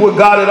choose what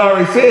God had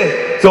already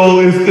said. So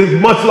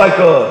it's much like,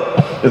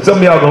 and some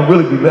of y'all are going to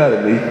really be mad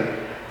at me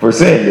for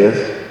saying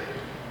this,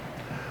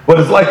 but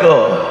it's like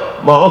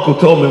my uncle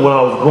told me when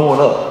I was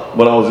growing up,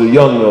 when I was a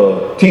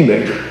young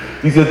teenager.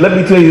 He said, let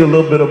me tell you a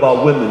little bit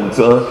about women,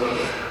 son.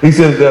 He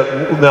says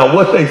that now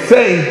what they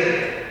say,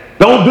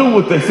 don't do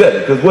what they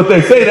say, because what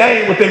they say, that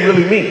ain't what they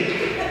really mean.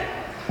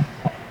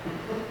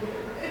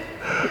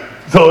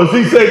 So if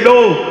he say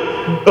no,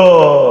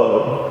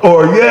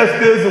 or yes,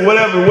 this, or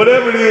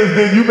whatever it is,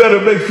 then you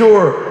better make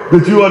sure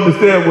that you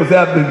understand what's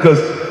happening,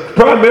 because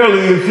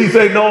primarily if she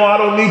say no, I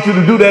don't need you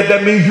to do that,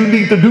 that means you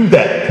need to do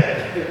that.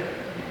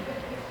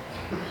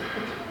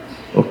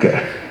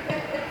 Okay.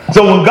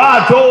 So when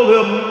God told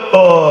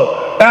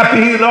him, after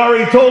he had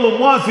already told him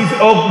once, he said,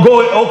 oh,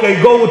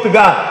 go with the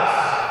guys.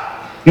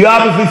 He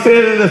obviously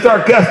said it in a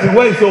sarcastic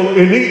way, so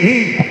and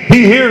he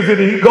hears it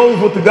and he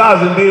goes with the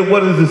guys, and then what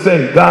does it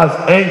say? God's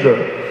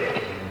anger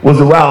was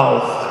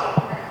aroused.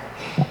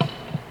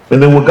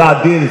 And then what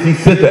God did is he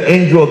sent the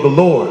angel of the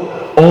Lord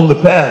on the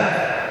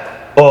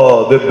path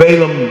that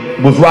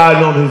Balaam was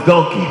riding on his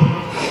donkey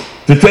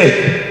to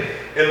take.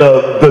 And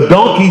the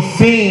donkey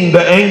seen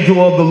the angel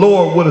of the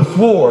Lord with a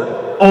sword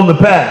on the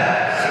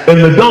path.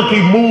 And the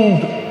donkey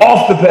moved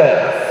off the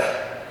path.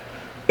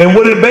 And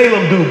what did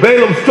Balaam do?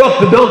 Balaam struck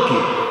the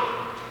donkey.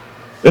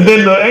 And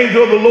then the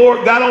angel of the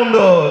Lord got on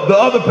the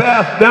other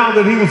path down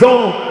that he was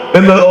on.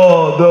 And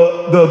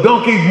the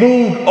donkey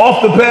moved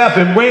off the path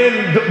and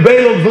ran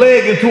Balaam's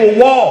leg into a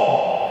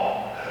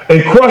wall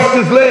and crushed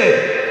his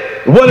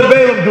leg. And what did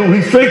Balaam do?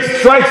 He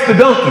strikes the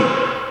donkey.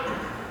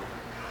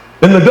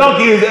 And the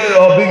donkey is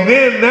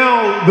then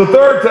now the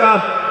third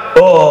time,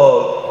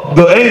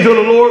 the angel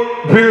of the Lord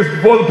appears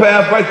before the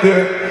path right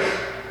there.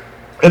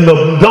 And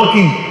the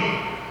donkey,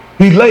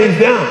 he lays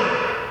down.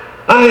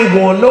 I ain't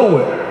going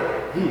nowhere.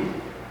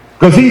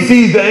 Because he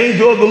sees the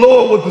angel of the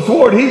Lord with the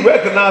sword. He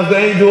recognized the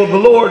angel of the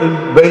Lord,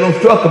 and Balaam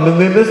struck him. And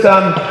then this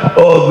time,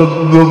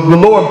 the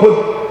Lord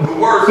put the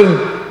words in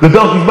the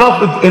donkey's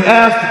mouth and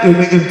asked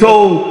and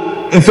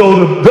told. And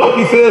so the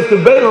donkey says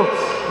to Balaam,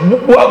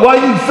 why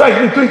you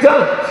strike me 3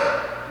 times?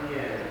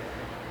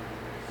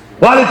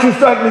 Why did you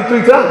strike me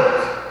 3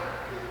 times?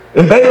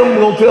 And Balaam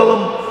gonna tell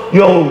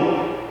him,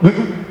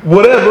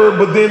 whatever,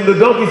 but then the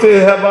donkey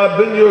said, have I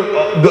been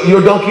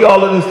your donkey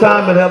all of this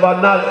time, and have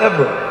I not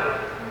ever,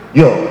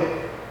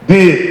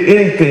 did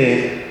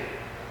anything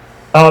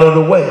out of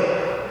the way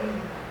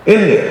in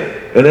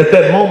there? And at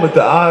that moment,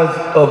 the eyes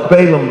of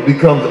Balaam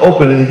becomes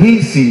open, and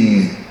he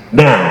sees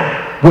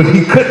now what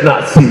he could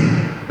not see,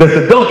 that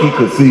the donkey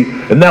could see,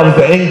 and that was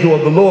the angel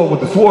of the Lord with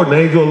the sword. And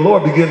the angel of the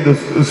Lord began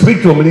to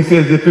speak to him, and he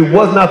says, if it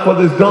was not for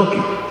this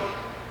donkey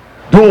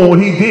doing what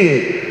he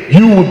did,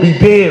 you would be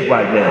dead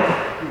right now.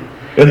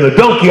 And the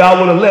donkey I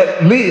would have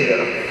let live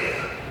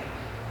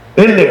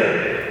in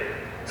there.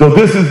 So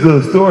this is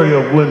the story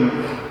of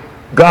when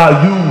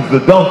God used the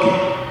donkey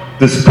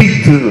to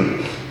speak to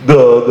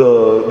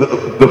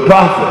the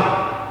prophet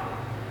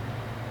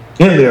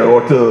in there,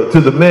 or to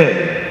the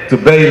man, to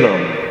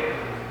Balaam.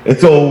 And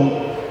so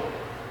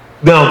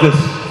now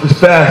just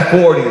fast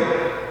forwarding,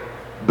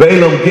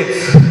 Balaam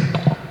gets,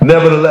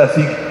 nevertheless,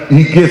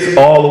 he gets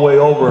all the way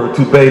over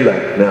to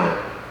Balak now.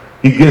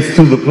 He gets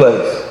to the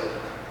place.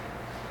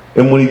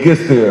 And when he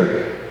gets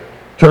there,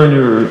 turn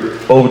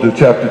over to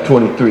chapter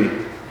 23.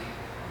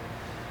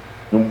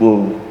 And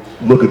we'll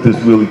look at this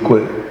really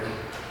quick.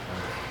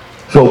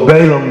 So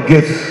Balaam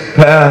gets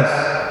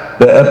past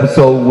the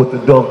episode with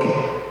the donkey,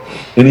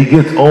 and he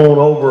gets on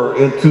over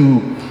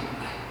into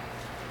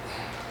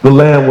the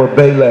land where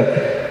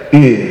Balak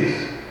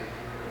is.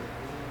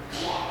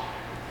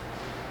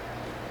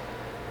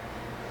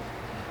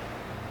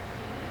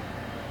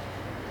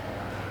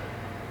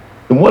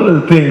 And one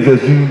of the things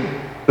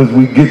as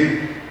we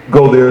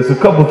go there, is a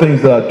couple of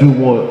things that I do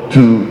want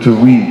to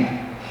read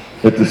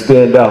and to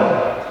stand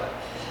out.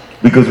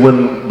 Because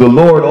when the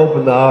Lord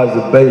opened the eyes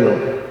of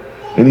Balaam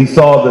and he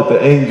saw that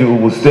the angel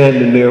was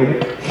standing there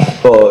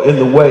in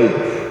the way,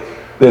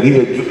 that he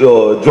had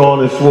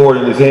drawn his sword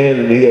in his hand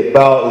and he had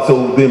bowed,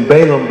 so then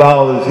Balaam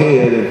bowed his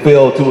head and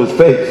fell to his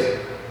face.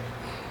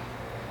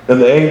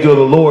 And the angel of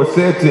the Lord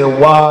said to him,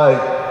 "Why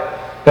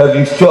have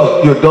you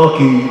struck your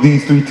donkey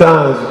these 3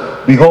 times?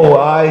 Behold,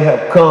 I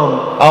have come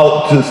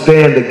out to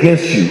stand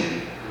against you,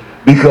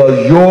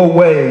 because your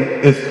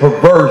way is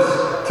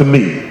perverse to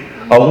me."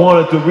 I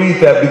wanted to read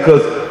that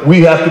because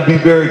we have to be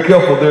very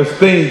careful. There's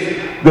things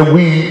that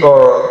we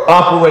are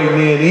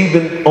operating in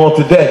even on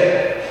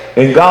today.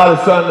 And God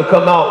is trying to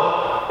come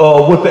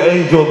out with the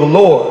angel of the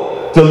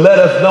Lord to let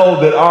us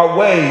know that our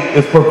way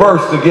is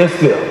perverse against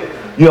him.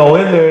 You know,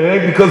 in there,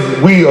 it ain't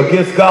because we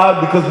against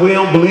God, because we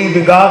don't believe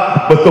in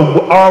God, but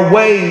our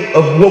way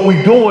of what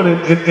we're doing,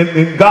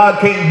 and God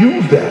can't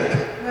use that.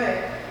 Right.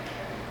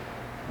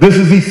 This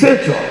is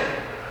essential.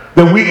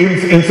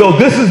 And so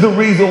this is the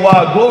reason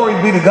why,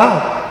 glory be to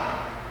God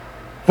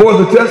for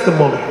the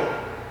testimony.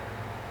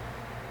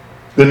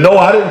 That no,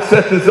 I didn't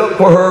set this up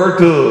for her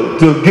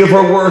to give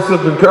her words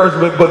of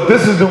encouragement, but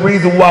this is the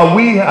reason why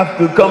we have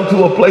to come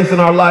to a place in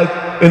our life,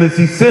 and it's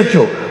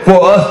essential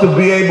for us to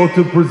be able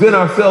to present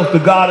ourselves to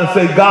God and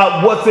say,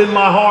 "God, what's in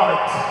my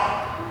heart?"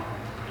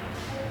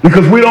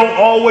 Because we don't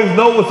always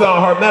know what's in our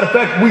heart. Matter of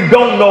fact, we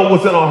don't know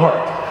what's in our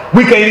heart.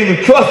 We can't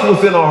even trust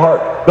what's in our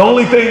heart. The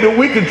only thing that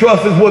we can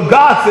trust is what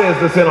God says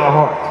that's in our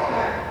heart.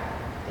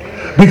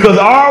 Because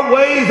our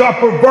ways are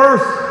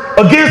perverse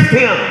against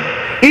him.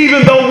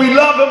 Even though we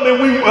love him,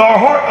 and our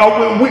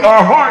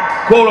heart,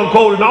 quote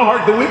unquote, in our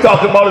heart that we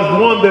talk about is the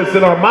one that's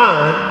in our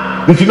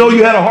mind. Did you know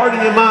you had a heart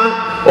in your mind?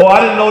 Oh, I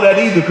didn't know that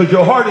either, because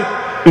your heart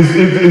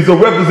is a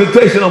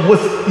representation of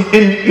what's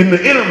in the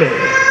inner man.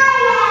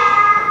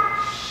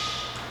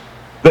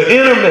 The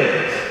inner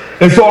man.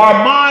 And so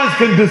our minds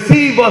can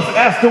deceive us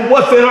as to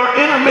what's in our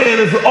inner man,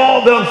 is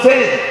all that I'm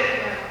saying.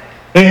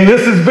 And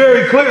this is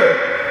very clear,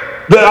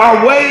 that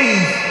our ways,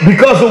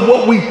 because of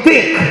what we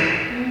think,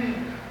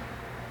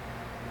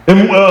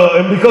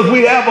 and because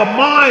we have a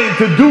mind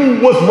to do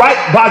what's right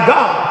by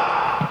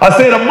God. I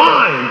said a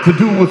mind to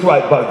do what's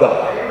right by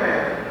God.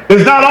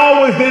 It's not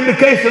always the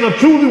indication of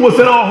truly what's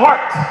in our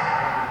heart.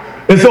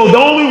 And so the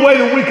only way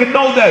that we can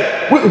know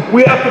that,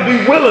 we have to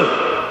be willing,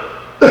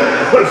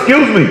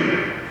 excuse me,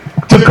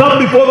 to come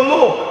before the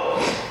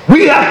Lord.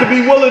 We have to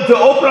be willing to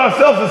open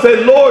ourselves and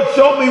say, "Lord,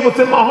 show me what's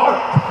in my heart.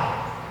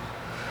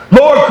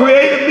 Lord,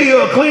 create in me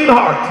a clean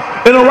heart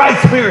and a right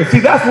spirit." See,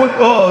 that's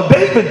what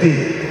David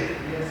did.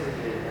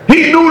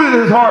 He knew that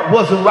his heart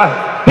wasn't right.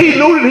 He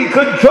knew that he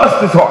couldn't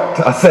trust his heart,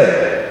 I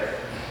said.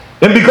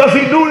 And because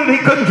he knew that he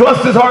couldn't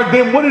trust his heart,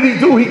 then what did he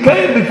do? He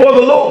came before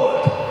the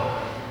Lord.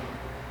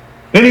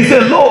 And he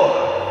said, "Lord,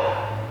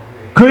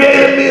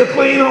 create in me a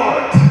clean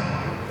heart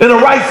and a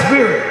right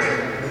spirit."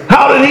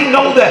 How did he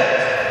know that?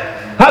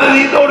 How did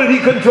he know that he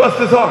couldn't trust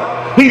his heart?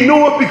 He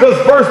knew it because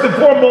first and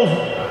foremost,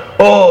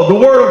 the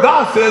word of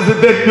God says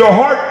that your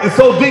heart is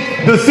so deep,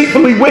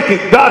 deceitfully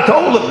wicked. God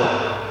told him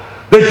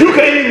that you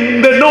can't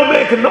even, that no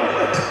man can know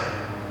it.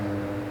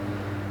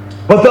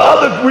 But the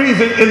other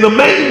reason, and the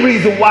main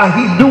reason why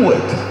he knew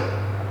it,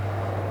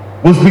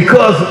 was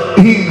because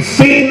he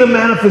seen the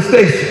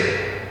manifestation.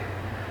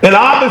 And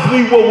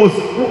obviously,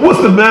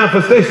 what's the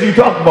manifestation you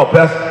talking about,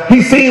 Pastor?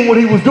 He seen what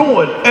he was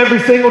doing every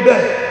single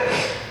day.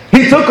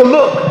 He took a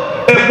look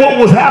at what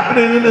was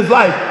happening in his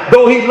life.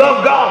 Though he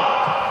loved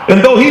God,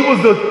 and though he was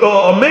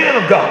a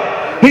man of God,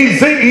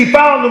 he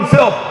found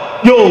himself,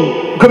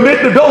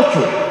 committing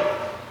adultery.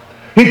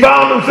 He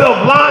found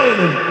himself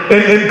lying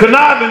and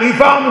conniving. He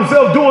found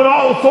himself doing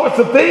all sorts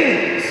of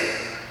things.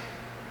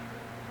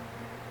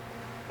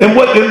 And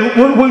what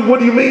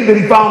do you mean that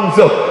he found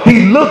himself?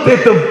 He looked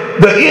at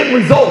the end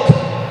result.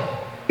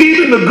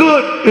 Even the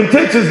good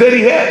intentions that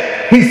he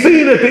had, he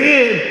seen at the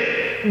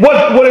end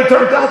what it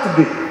turned out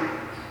to be.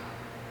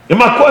 And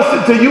my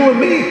question to you and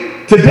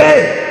me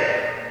today,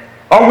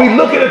 are we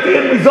looking at the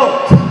end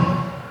result?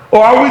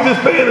 Or are we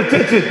just paying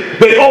attention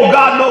that, oh,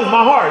 God knows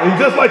my heart? And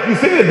just like you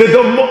said, that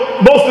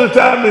most of the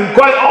time and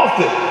quite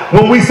often,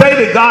 when we say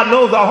that God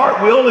knows our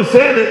heart, we only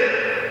say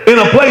it in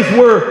a place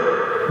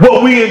where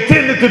what we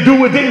intended to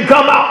do, it didn't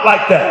come out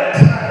like that.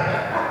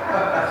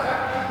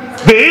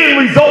 The end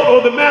result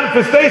or the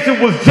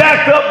manifestation was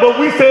jacked up, but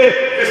we said,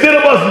 instead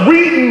of us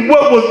reading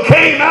what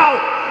came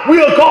out,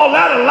 we'll call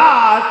that a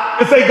lie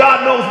and say,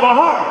 God knows my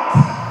heart.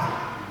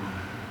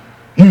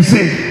 You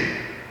see.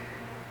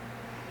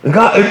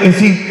 And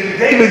see,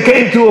 David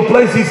came to a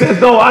place, he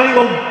says, no, I ain't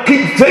going to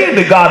keep saying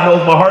that God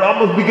knows my heart.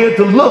 I must begin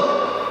to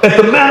look at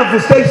the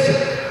manifestation.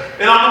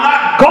 And I'm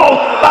not calling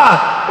it a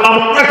lie, but I'm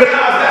going to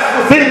recognize that's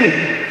within me.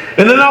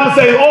 And then I'm going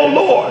to say, oh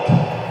Lord,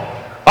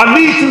 I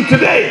need you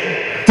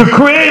today to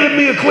create in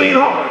me a clean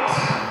heart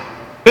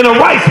and a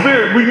right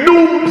spirit.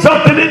 Renew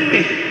something in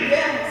me.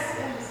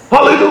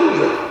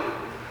 Hallelujah.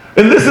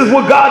 And this is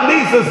what God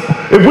needs us.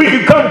 If we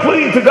can come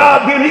clean to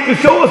God, then he can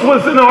show us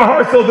what's in our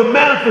heart so the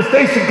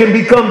manifestation can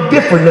become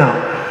different now.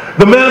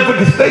 The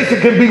manifestation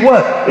can be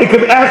what? It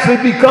can actually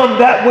become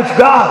that which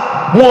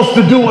God wants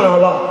to do in our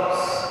lives.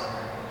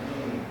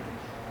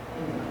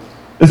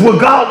 It's what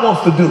God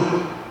wants to do.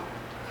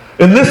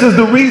 And this is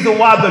the reason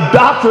why the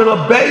doctrine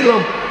of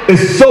Balaam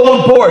is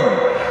so important.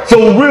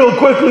 So real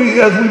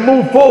quickly as we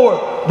move forward,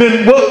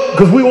 then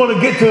because we want to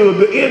get to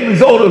the end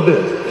result of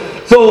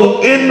this.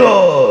 So it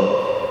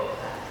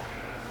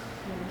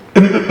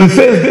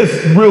says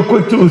this real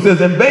quick too. It says,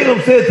 and Balaam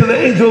said to the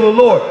angel of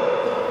the Lord,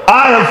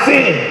 I have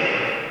sinned.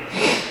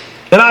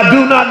 And I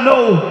do not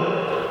know,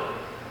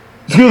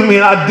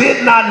 and I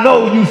did not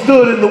know you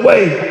stood in the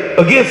way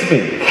against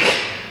me.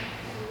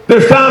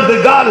 There's times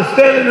that God is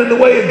standing in the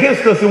way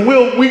against us and we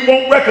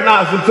won't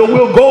recognize it, so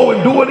we'll go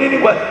and do it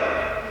anyway.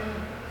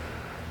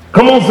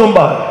 Come on,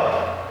 somebody.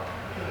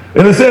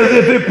 And it says,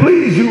 if it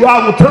please you,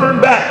 I will turn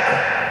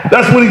back.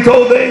 That's what he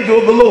told the angel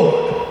of the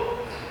Lord.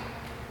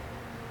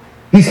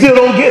 He still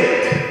don't get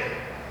it.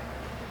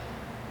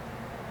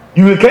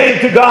 You came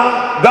to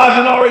God. God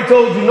had already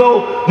told you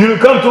no. You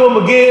didn't come to him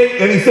again.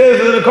 And he says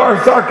in a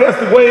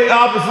sarcastic way,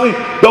 obviously,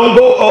 don't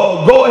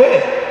go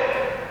ahead.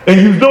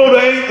 And you know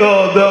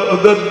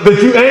that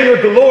you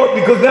angered the Lord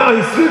because now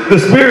he's the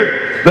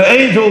spirit, the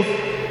angels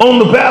on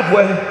the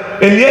pathway.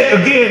 And yet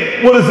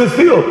again, what is this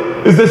still?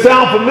 Does this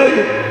sound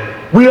familiar?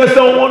 We just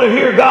don't want to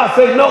hear God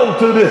say no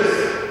to this.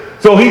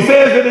 So he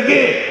says it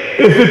again.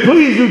 If it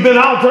please you, then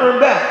I'll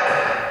turn back.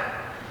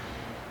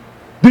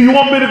 Do you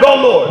want me to go,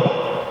 Lord?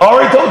 I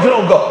already told you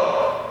don't go.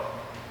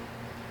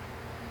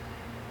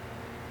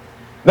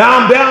 Now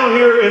I'm down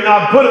here and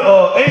I put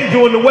an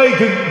angel in the way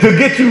to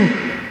get you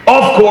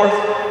off course.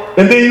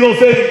 And then you're going to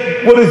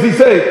say, what does he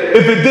say?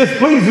 If it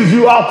displeases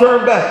you, I'll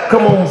turn back.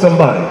 Come on,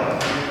 somebody.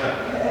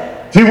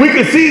 See, we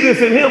can see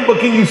this in him, but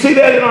can you see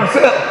that in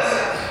ourselves?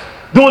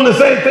 Doing the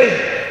same thing.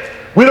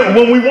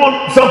 When we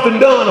want something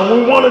done or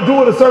we want to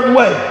do it a certain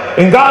way,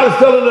 and God is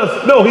telling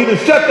us, no, he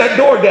just shut that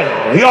door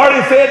down. He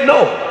already said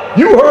no.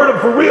 You heard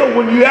him for real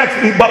when he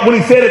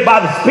said it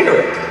by the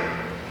Spirit.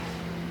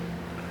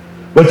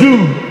 But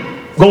you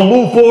gonna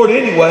move forward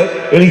anyway,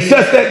 and he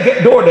shuts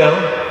that door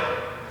down.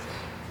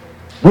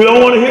 We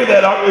don't want to hear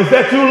that. Is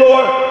that you,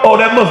 Lord? Oh,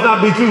 that must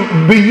not be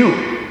you.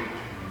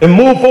 And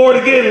move forward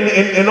again,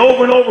 and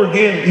over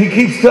again, he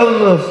keeps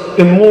telling us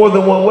in more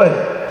than one way.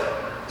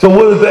 So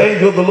what does the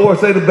angel of the Lord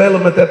say to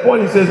Balaam at that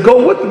point? He says,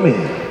 go with me.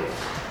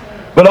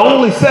 But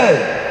only say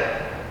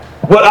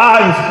what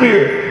I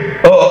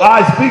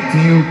speak to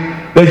you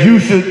that you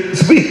should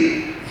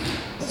speak.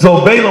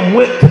 So Balaam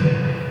went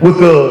with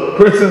the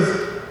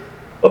princes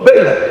of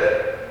Balak.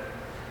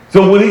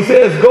 So when he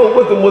says go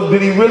with him,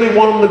 did he really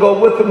want him to go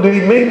with him? Did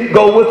he mean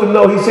go with him?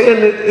 No, he's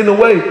saying it in a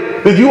way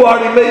that you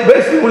already made.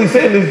 Basically what he's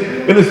saying is,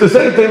 and it's the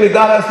same thing that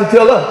God has to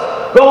tell us,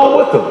 go on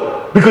with him.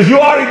 Because you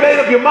already made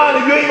up your mind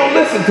and you ain't going to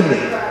listen to me.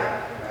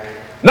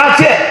 Not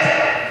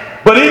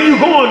yet. But in you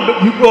going,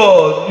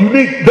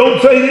 don't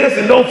say this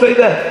and don't say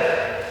that.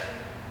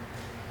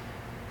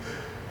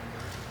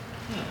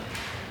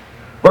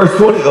 Verse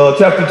 20,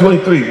 chapter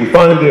 23, we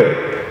find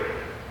there.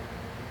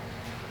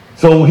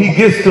 So he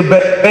gets to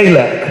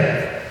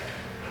Balak,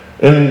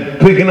 and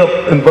picking up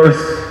in verse,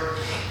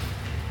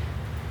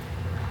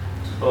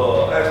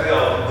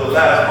 the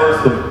last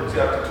verse of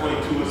chapter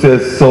 22, it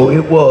says, so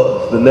it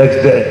was the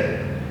next day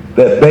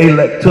that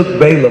Balak took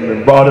Balaam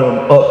and brought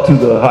him up to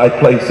the high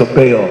place of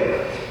Baal,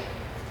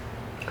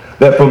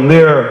 that from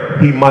there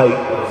he might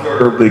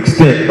observe the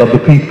extent of the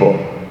people.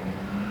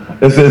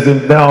 It says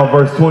now in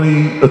verse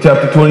 20,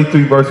 chapter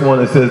 23, verse 1,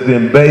 it says,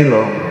 then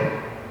Balaam,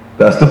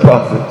 that's the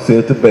prophet,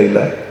 said to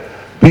Balak,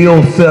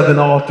 build 7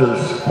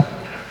 altars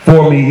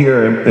for me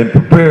here and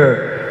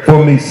prepare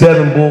for me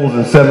 7 bulls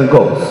and 7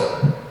 goats.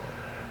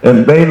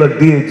 And Balak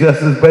did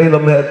just as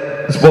Balaam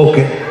had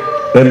spoken.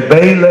 And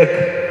Balak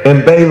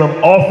and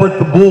Balaam offered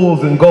the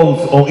bulls and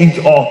goats on each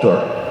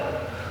altar.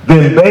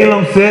 Then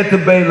Balaam said to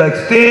Balak,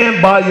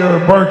 stand by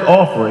your burnt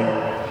offering,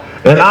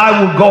 and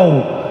I will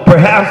go.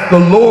 Perhaps the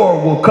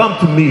Lord will come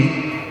to me,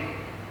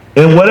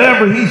 and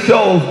whatever he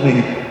shows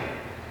me,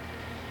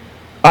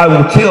 I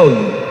will tell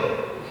you.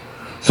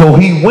 So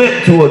he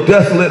went to a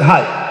desolate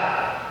height,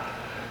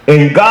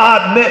 and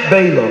God met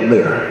Balaam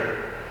there,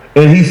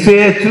 and he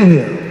said to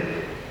him,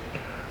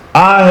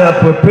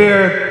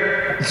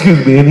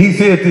 and he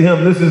said to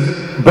him, this is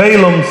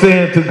Balaam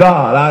saying to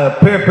God, I have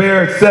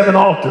prepared 7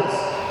 altars,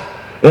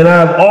 and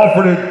I have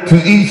offered it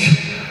to each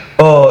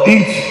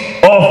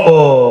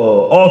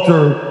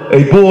altar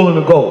a bull and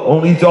a goat,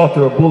 on each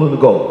altar a bull and a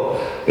goat.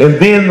 And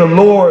then the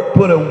Lord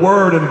put a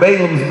word in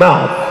Balaam's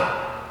mouth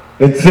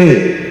and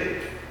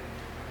said,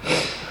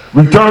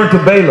 return to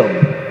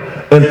Balaam,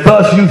 and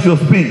thus you shall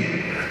speak.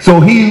 So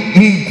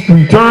he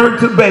returned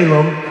to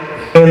Balaam,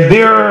 and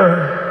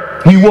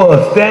there he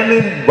was,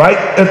 standing right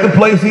at the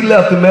place he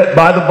left him at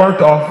by the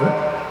burnt offering.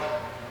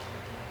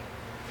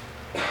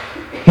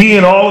 He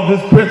and all of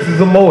his princes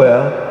of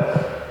Moab.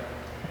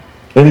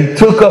 And he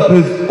took up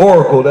his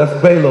oracle, that's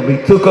Balaam.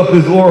 He took up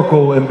his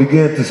oracle and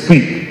began to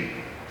speak.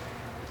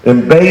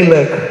 And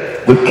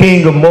Balak, the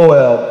king of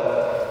Moab,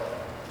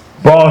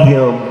 brought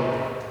him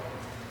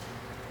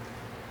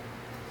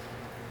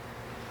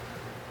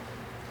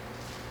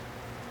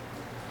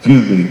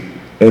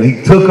and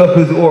he took up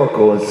his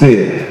oracle and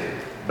said,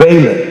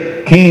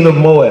 Balak, king of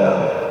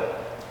Moab,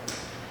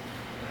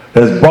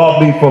 has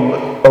brought me from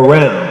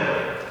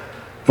Aram,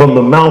 from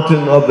the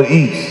mountain of the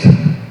east.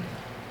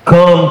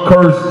 Come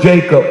curse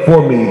Jacob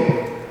for me,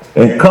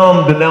 and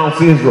come denounce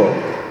Israel.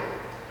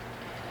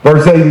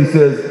 Verse 8, he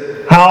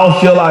says, how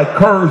shall I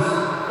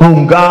curse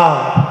whom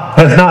God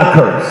has not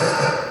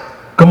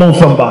cursed? Come on,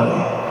 somebody.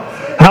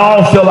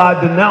 How shall I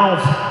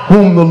denounce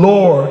whom the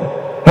Lord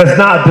has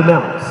not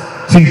denounced?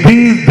 See,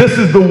 this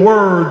is the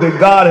word that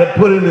God had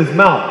put in his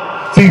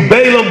mouth. See,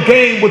 Balaam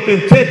came with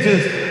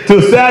intentions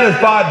to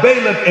satisfy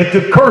Balak and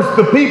to curse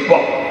the people.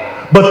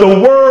 But the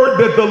word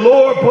that the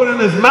Lord put in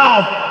his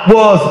mouth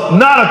was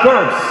not a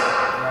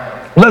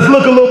curse. Let's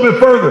look a little bit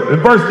further. In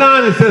verse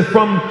 9 it says,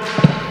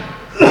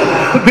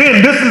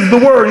 then this is the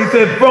word. He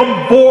said,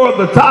 from for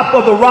the top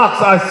of the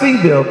rocks I see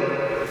them,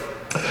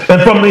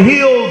 and from the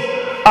hills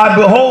I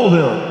behold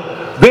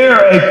them. There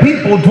a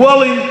people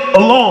dwelling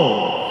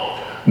alone,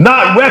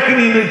 not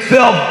reckoning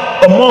itself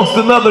amongst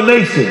another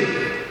nation.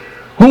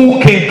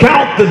 Who can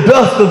count the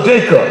dust of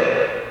Jacob?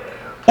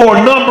 Or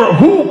number,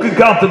 who can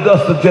count the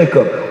dust of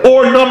Jacob?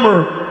 Or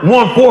number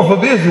 1/4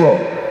 of Israel?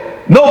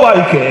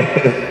 Nobody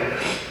can.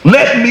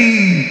 Let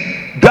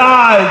me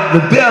die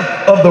the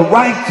death of the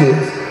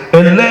righteous,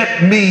 and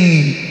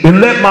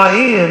let my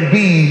end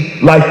be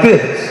like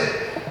this.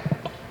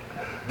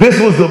 This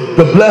was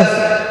the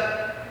blessing.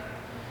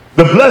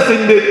 The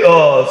blessing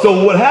that,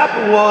 so what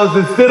happened was,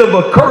 instead of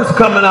a curse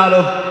coming out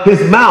of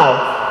his mouth,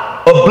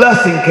 a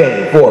blessing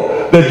came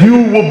forth, that you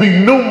will be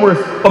numerous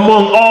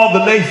among all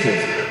the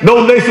nations.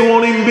 No nation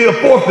won't even be a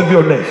fourth of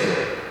your nation.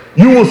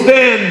 You will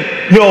stand,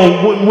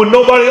 when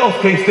nobody else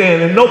can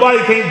stand, and nobody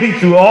can't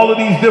beat you. All of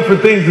these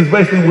different things is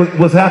basically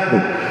what's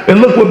happening. And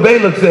look what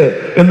Balak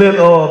said. And then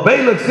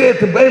Balak said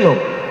to Balaam,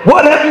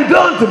 what have you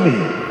done to me?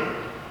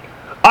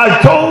 I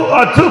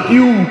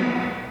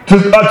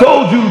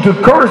told you to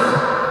curse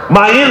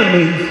my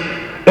enemies,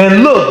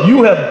 and look,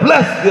 you have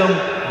blessed them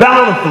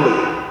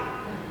bountifully.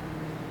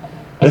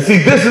 And see,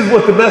 this is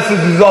what the message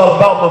is all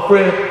about, my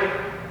friend.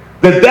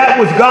 That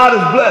which God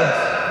has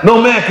blessed,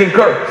 no man can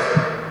curse.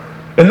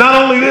 And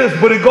not only this,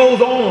 but it goes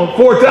on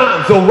 4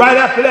 times. So right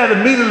after that,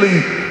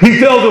 immediately, he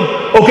tells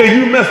them, okay,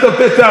 you messed up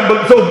this time,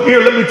 but so here,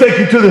 let me take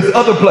you to this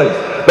other place.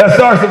 That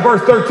starts in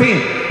verse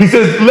 13. He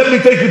says, let me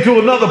take you to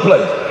another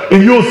place,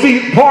 and you'll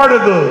see part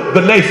of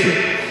the nation.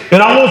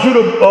 And I want you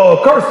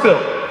to curse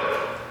them,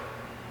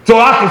 so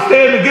I can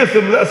stand against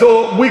them,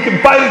 so we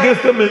can fight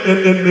against them,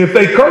 and if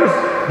they curse,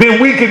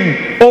 then we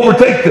can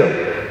overtake them.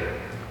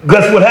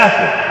 That's what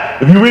happened.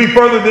 If you read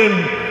further, then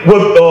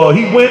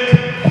he went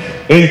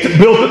and he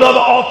built another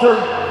altar,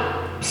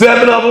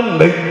 7 of them.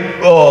 They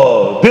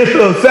did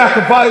the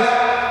sacrifice.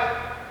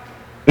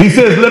 He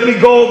says, let me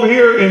go over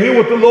here and hear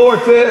what the Lord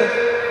says.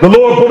 The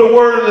Lord put a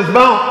word in his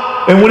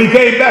mouth, and when he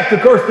came back to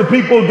curse the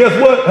people, guess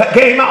what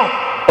came out?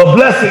 A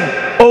blessing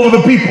over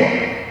the people.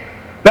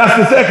 That's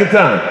the second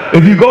time.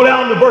 If you go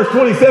down to verse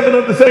 27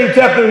 of the same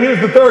chapter, here's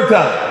the third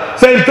time.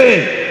 Same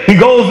thing. He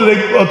goes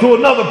to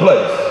another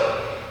place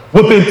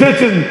with the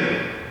intention.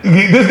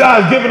 This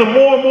guy is giving them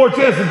more and more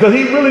chances because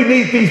he really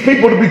needs these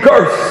people to be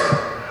cursed.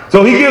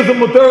 So he gives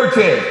them a third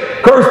chance.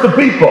 Curse the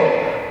people.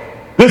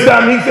 This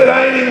time he said,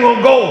 I ain't even going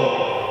to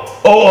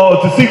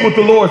go to see what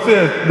the Lord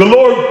says.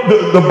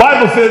 The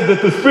Bible says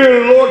that the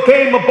Spirit of the Lord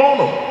came upon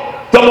him,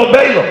 talking about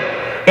Balaam,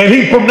 and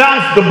he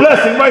pronounced the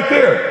blessing right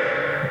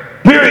there.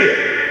 Period.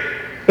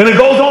 And it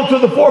goes on to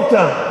the 4th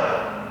time.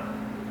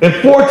 And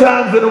 4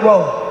 times in a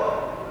row,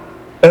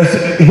 as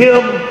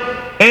him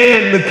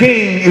and the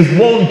king is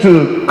wanting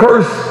to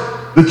curse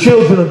the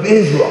children of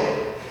Israel.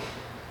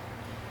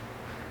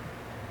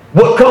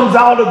 What comes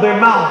out of their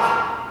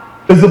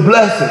mouth is a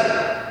blessing.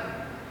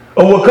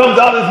 Or what comes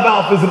out of his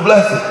mouth is a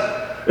blessing.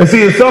 And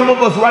see, some of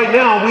us right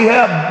now, we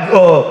have,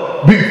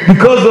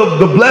 because of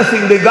the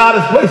blessing that God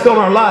has placed on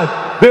our life,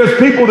 there's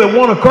people that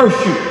want to curse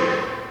you.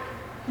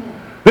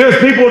 There's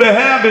people that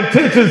have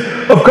intentions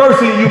of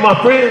cursing you, my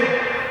friend.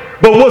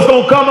 But what's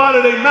going to come out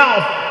of their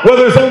mouth,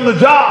 whether it's on the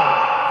job,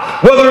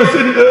 whether it's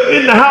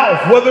in the house,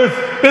 whether it's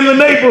in the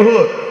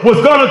neighborhood,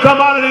 what's going to come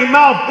out of their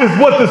mouth is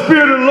what the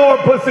Spirit of the Lord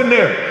puts in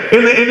there.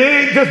 And it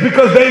ain't just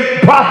because they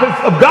prophets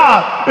of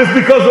God. It's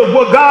because of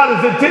what God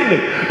has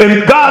intended.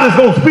 And God is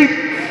going to speak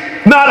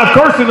not a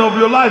cursing over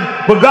your life,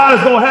 but God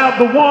is going to have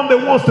the one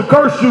that wants to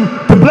curse you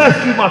to bless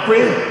you, my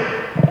friend.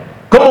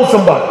 Come on,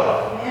 somebody.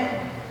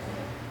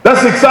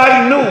 That's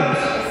exciting news.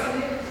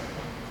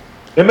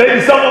 And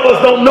maybe some of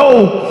us don't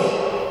know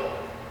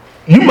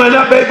you might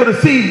not be able to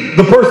see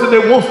the person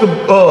that wants to,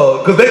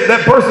 because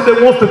that person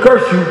that wants to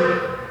curse you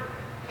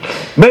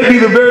may be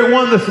the very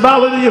one that's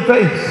smiling in your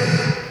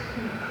face.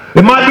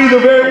 It might be the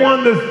very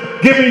one that's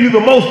giving you the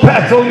most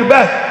pats on your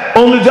back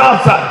on the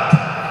job site.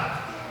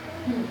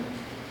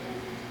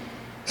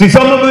 See,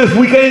 some of this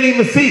we can't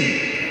even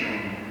see.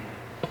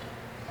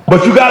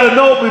 But you got to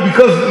know,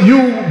 because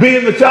you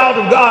being the child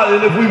of God,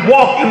 and if we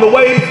walk in the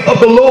ways of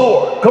the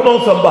Lord, come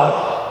on somebody.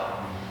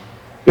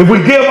 If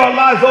we give our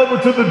lives over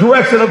to the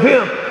direction of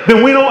Him,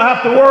 then we don't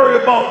have to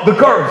worry about the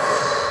curse.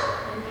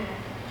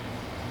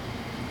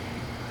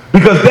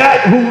 Because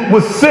that who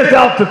was sent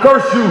out to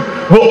curse you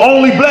will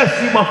only bless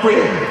you, my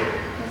friend.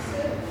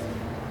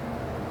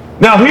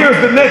 Now here's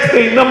the next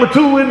thing. Number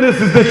 2 in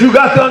this is that you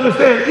got to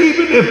understand,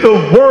 even if the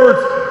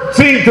words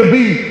seem to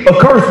be a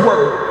curse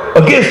word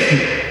against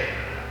you,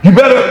 we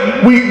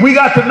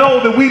got to know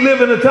that we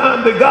live in a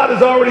time that God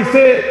has already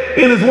said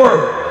in His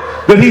Word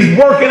that He's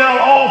working out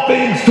all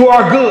things to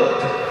our good,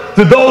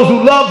 to those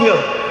who love Him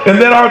and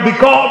that are be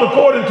called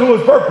according to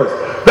His purpose.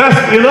 That's,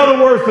 in other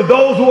words, to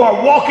those who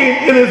are walking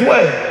in His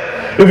way.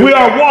 If we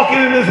are walking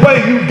in His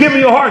way, you give me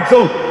your heart.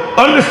 So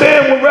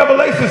understand what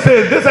Revelation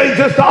says. This ain't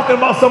just talking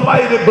about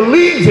somebody that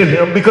believes in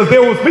Him, because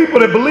there was people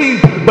that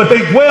believed, but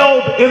they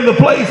dwelled in the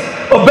place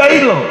of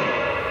Balaam.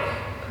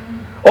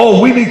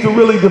 Oh, we need to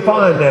really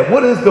define that.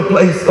 What is the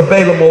place of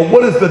Balaam, or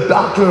what is the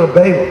doctrine of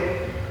Balaam?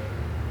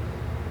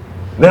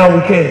 Now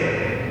we can.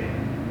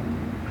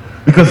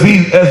 Because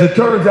as it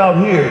turns out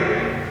here,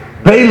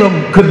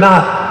 Balaam could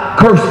not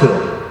curse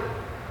them,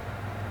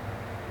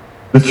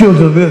 the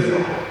children of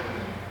Israel.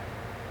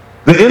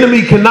 The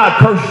enemy cannot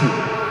curse you.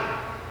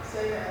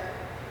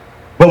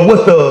 But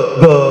what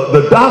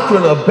the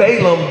doctrine of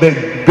Balaam that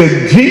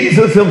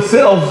Jesus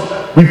Himself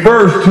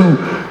refers to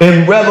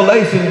in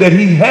Revelation that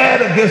He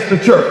had against the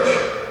church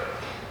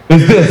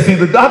is this. See,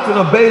 the doctrine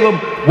of Balaam,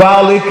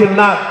 while it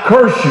cannot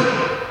curse you,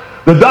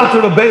 the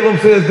doctrine of Balaam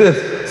says this.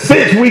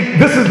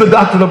 This is the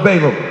doctrine of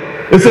Balaam.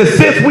 It says,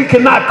 since we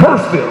cannot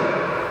curse them,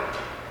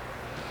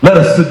 let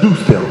us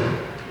seduce them.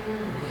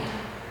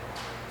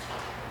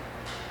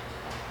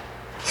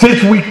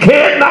 Since we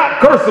cannot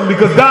curse them,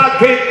 because God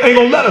ain't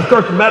going to let us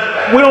curse them.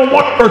 We don't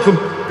want to curse them,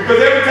 because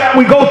every time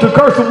we go to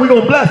curse them, we're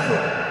going to bless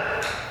them.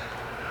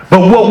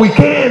 But what we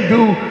can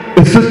do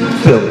is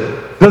seduce them.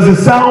 Does it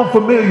sound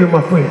familiar,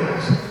 my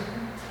friends?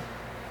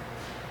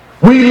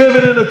 We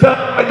living in a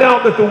time right now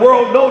that the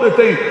world know that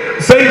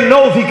Satan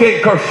knows he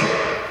can't curse you.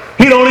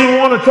 He don't even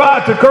want to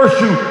try to curse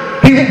you,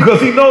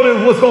 because he knows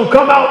that what's going to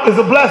come out is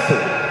a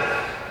blessing.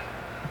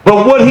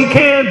 But what he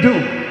can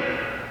do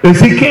is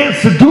he can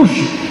seduce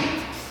you.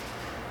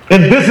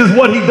 And this is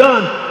what he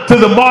done to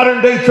the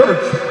modern day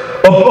church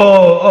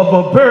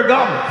of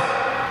Pergamos.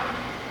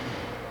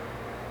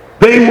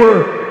 They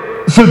were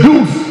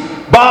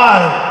seduced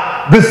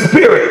by the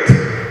Spirit.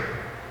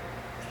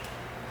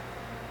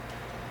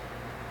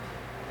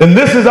 And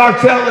this is our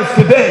challenge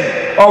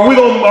today. And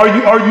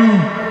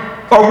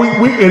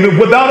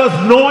without us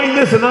knowing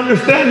this and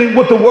understanding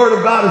what the Word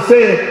of God has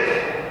said,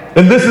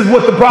 and this is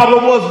what the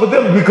problem was with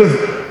them, because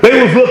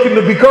they was looking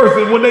to be cursed,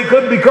 and when they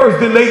couldn't be cursed,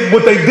 then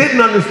what they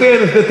didn't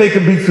understand is that they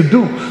could be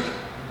seduced.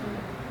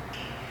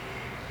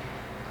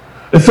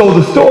 And so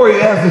as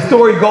the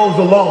story goes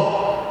along,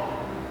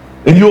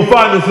 and you'll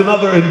find this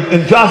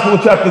in Joshua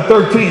chapter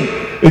 13,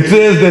 it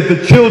says that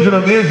the children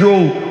of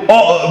Israel,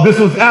 this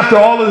was after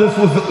all of this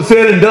was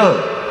said and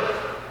done,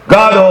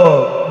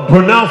 God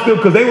pronounced them,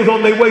 because they was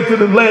on their way to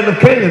the land of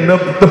Canaan,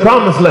 the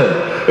promised land.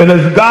 And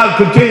as God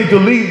continued to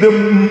lead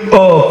them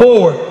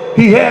forward,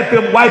 He had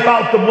them wipe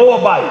out the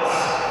Moabites.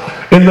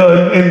 In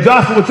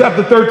Joshua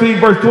chapter 13,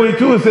 verse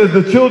 22, it says,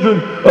 the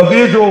children of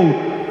Israel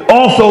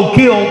also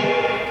killed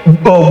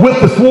with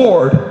the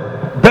sword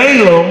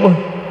Balaam,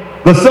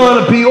 the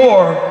son of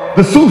Peor,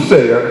 the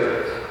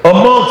soothsayer,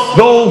 amongst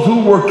those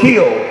who were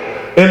killed.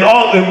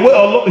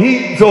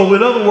 So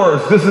in other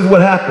words, this is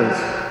what happens.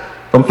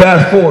 I'm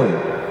fast forwarding.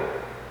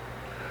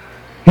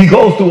 He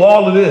goes through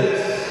all of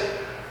this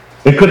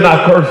and could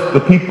not curse the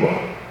people.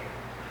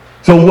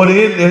 So what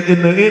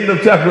in the end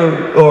of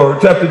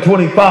chapter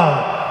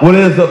 25, what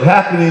ends up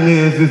happening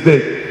is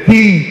that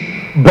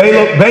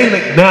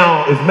Balak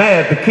now is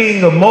mad. The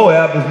king of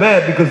Moab is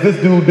mad because this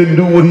dude didn't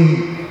do what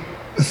he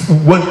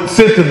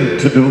sent him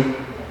to do.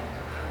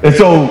 And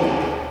so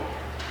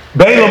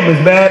Balaam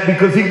is mad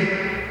because he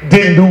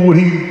didn't do what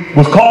he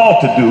was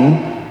called to do.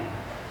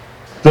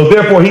 So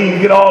therefore he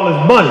didn't get all his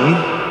money.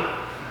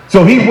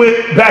 So he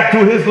went back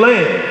to his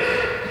land.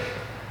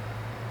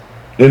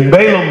 And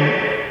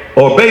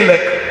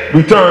Balak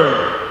returned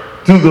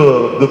to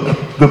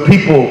the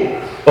people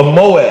of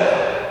Moab.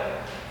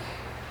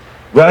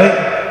 Right?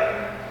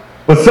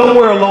 But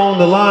somewhere along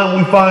the line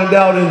we find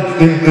out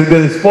that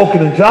it's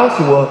spoken in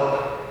Joshua,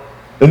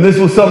 and this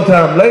was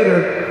sometime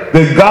later,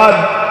 that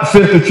God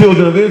sent the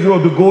children of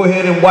Israel to go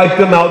ahead and wipe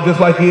them out, just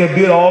like He had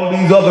did all of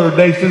these other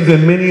nations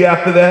and many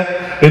after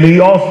that. And He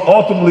also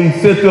ultimately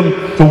sent them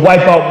to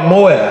wipe out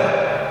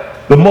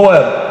Moab, the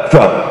Moab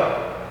tribe.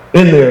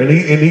 in there, and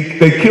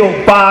they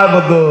killed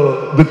 5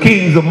 of the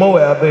kings of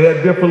Moab. They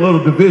had different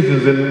little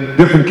divisions and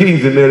different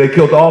kings in there. They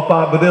killed all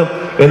 5 of them,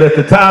 and at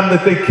the time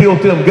that they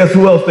killed them, guess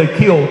who else they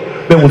killed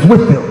that was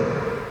with them?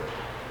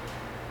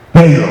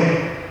 Balaam.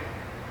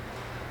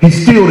 He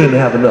still didn't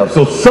have enough.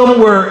 So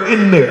somewhere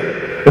in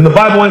there, and the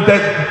Bible ain't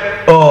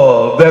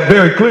that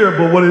very clear,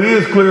 but what it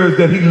is clear is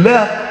that he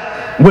left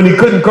when he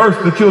couldn't curse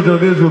the children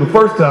of Israel the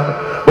first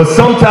time. But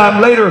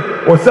sometime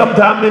later, or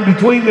sometime in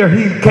between there,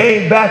 he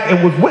came back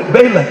and was with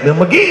Balak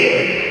them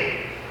again.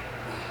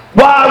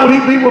 Why would he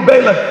be with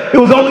Balak? It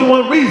was only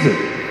one reason.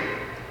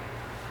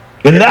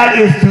 And that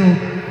is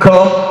to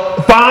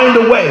come find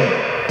a way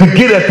to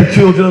get at the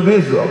children of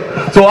Israel.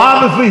 So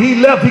obviously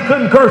he left, he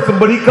couldn't curse them,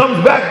 but he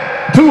comes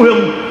back to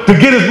him to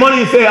get his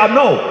money and say, I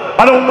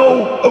don't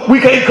know, we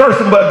can't curse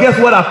them, but guess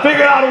what? I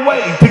figured out a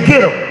way to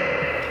get them.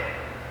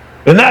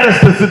 And that is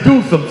to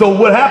seduce them. So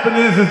what happened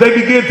is they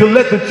began to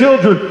let the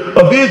children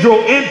of Israel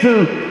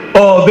into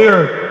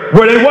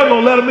where they wasn't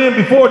going to let them in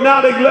before.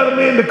 Now they let them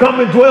in to come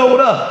and dwell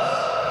with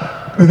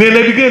us. And then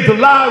they began to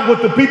lie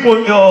with the people,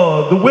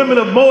 the women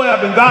of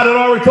Moab, and God had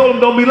already told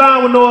them, don't be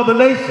lying with no other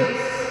nations.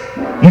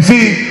 You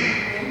see,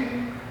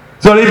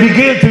 so they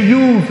began to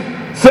use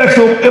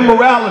sexual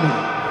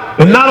immorality.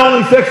 And not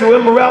only sexual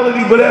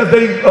immorality, but as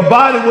they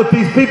abided with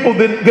these people,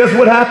 then guess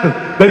what happened?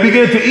 They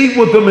began to eat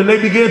with them, and they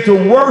began to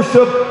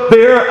worship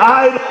their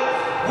idols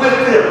with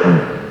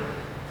them.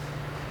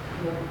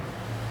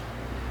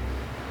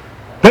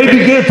 They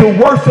began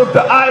to worship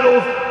the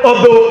idols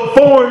of the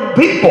foreign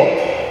people.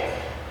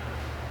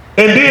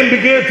 And then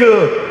began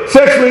to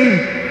sexually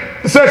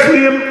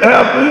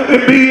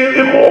be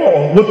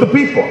immoral with the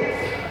people.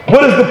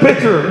 What is the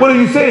picture? What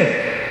are you saying?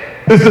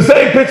 It's the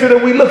same picture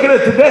that we're looking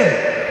at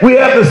today. We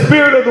have the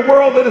spirit of the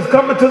world that is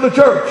coming to the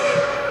church.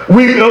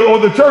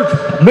 The church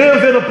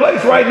lives in a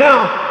place right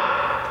now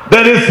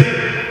that is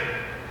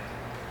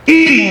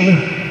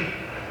eating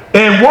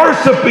and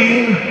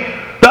worshiping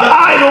the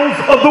idols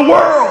of the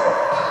world.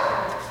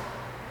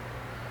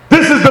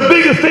 This is the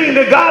biggest thing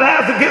that God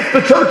has against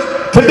the church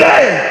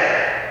today.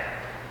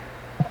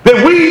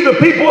 That we, the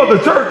people of the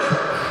church,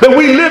 that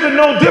we live in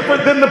no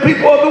different than the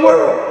people of the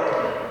world.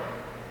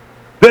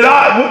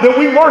 That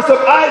we worship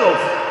idols.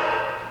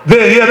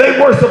 They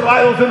worship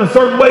idols in a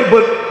certain way,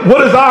 but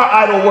what is our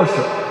idol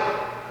worship?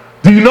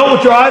 Do you know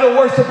what your idol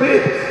worship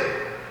is?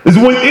 It's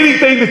when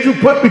anything that you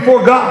put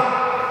before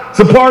God. It's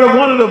a part of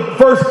one of the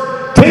first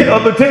 10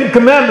 of the 10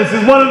 commandments,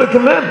 is one of the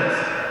commandments.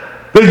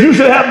 That you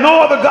should have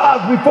no other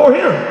gods before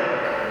him.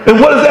 And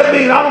what does that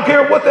mean? I don't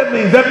care what that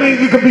means. That means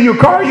it could be your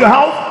car, your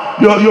house,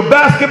 your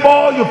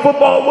basketball, your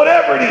football,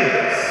 whatever it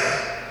is.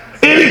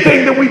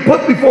 Anything that we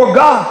put before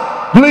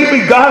God, believe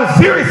me, God is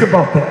serious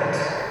about that.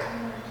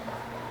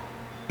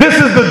 This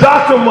is the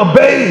doctrine of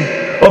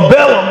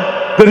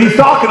Balaam that he's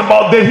talking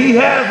about, that he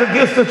has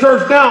against the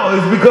church now,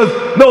 is because,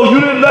 no,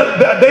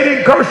 they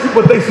didn't curse you,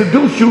 but they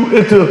seduced you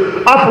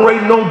into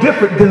operating no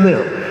different than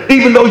them,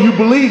 even though you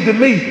believed in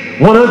me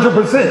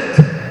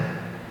 100%.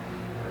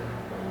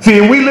 See,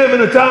 and we live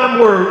in a time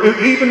where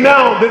even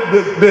now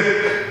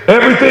that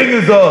everything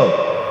is,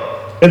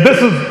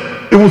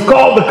 it was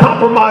called the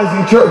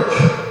compromising church.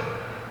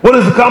 What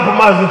is the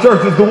compromising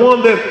church? It's the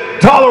one that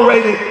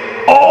tolerated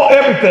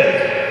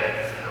everything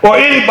or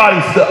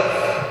anybody's stuff.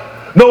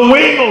 No, we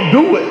ain't gonna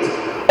do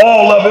it,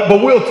 all of it,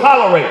 but we'll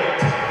tolerate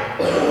it.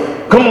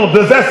 Come on,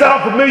 does that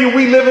sound familiar?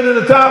 We living in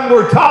a time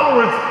where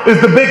tolerance is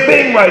the big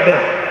thing right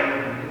now.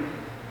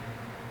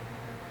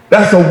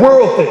 That's a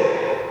world thing.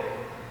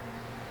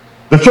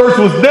 The church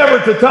was never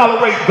to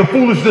tolerate the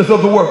foolishness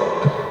of the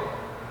world.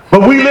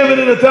 But we living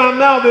in a time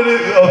now that,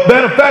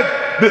 matter of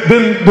fact,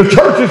 then the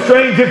church is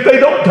strange if they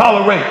don't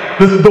tolerate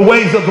the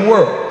ways of the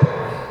world.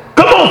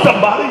 Come on,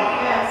 somebody.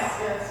 Yes.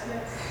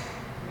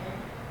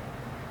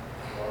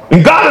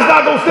 And God is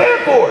not going to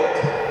stand for it.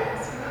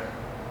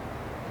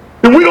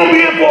 And we don't be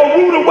in for a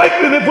rude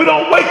awakening if we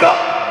don't wake up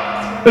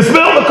and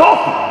smell the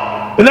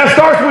coffee. And that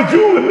starts with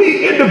you and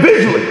me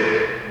individually.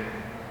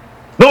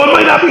 No, it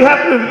may not be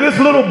happening in this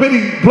little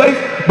bitty place,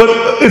 but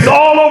it's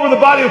all over the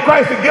body of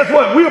Christ. And guess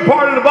what? We're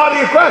part of the body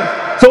of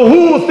Christ. So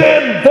who will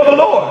stand for the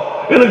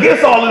Lord and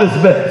against all of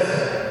this mess?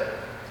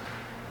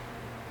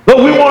 But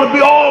we want to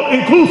be all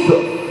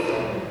inclusive.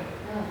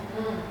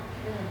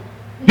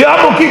 Yeah,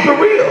 I'm going to keep it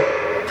real.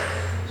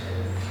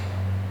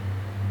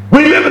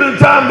 We live in a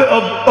time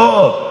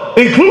of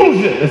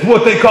inclusion, is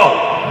what they call it.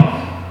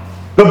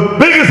 The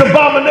biggest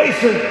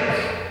abomination,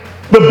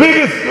 the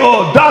biggest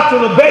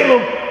doctrine of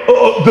Balaam,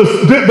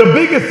 the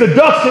biggest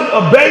seduction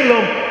of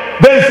Balaam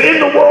that's in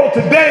the world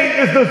today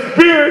is the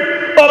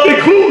spirit of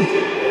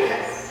inclusion.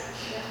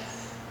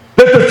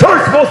 That the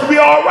church is supposed to be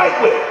all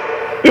right with.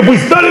 If we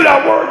studied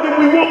our word, then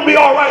we won't be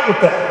all right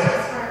with that.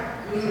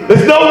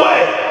 There's no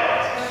way.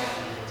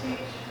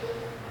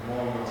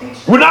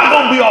 We're not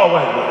going to be all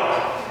right with it.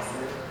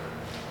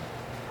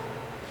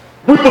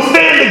 We will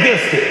stand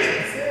against it.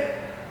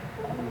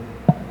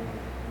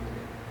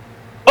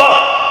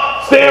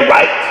 Stand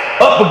right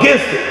up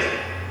against it.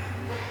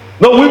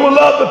 No, we will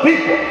love the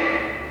people,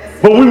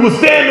 but we will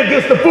stand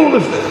against the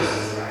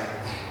foolishness.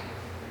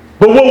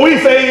 But what we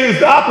say is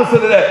the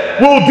opposite of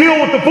that. We'll deal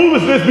with the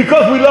foolishness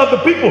because we love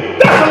the people.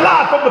 That's a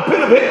lie from the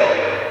pit of hell.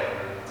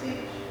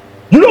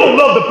 You don't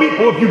love the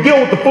people if you deal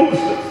with the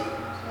foolishness.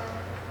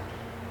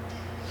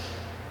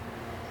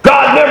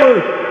 God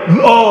never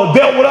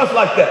dealt with us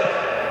like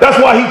that.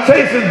 That's why he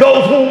chases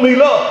those whom he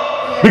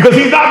loves. Because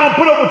he's not going to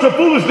put up with your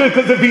foolishness,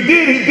 because if he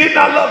did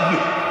not love you.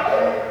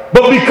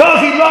 But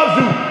because he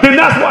loves you, then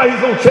that's why he's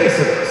going to chase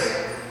us.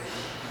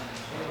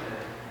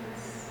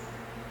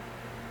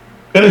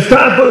 And it's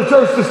time for the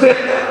church to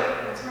stand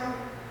up.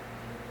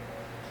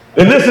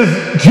 And this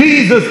is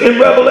Jesus in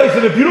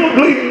Revelation. If you don't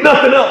believe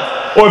nothing else,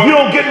 or if you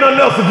don't get nothing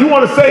else, if you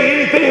want to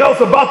say anything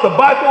else about the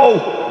Bible,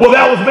 oh, well,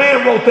 that was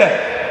man wrote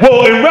that.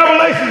 Well, in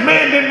Revelation,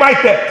 man didn't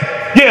write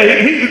that. Yeah,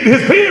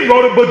 his pen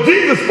wrote it, but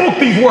Jesus spoke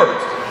these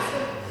words.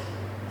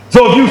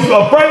 So if you're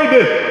afraid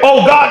that,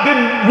 oh, God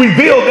didn't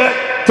reveal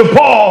that to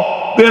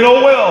Paul, then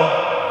oh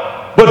well.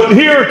 But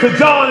here to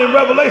John in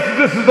Revelation,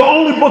 this is the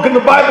only book in the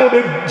Bible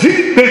that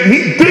he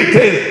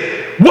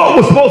dictated what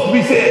was supposed to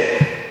be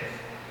said.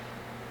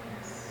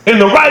 And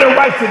the writer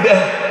writes it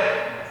down.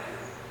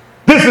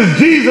 This is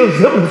Jesus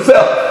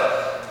himself.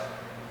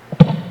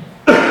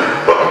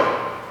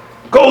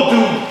 Go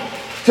to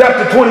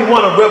chapter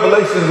 21 of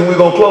Revelations, and we're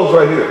going to close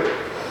right here.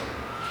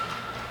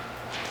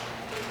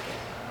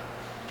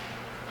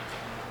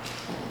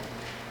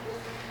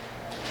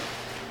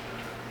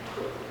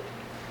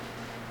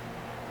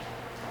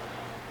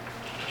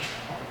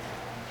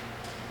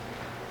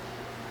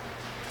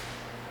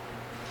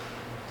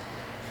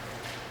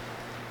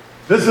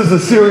 This is a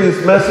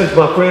serious message,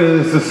 my friend,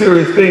 and it's a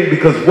serious thing,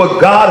 because what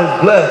God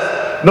has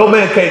blessed, no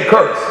man can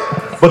curse.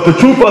 But the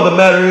truth of the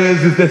matter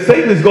is that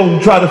Satan is going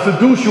to try to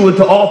seduce you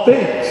into all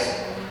things.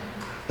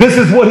 This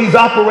is what he's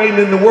operating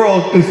in the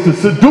world, is to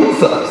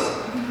seduce us.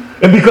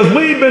 And because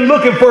we ain't been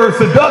looking for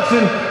seduction,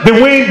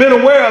 then we ain't been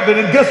aware of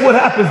it. And guess what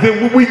happens?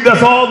 Then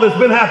that's all that's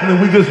been happening.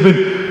 We've just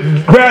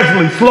been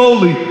gradually,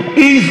 slowly,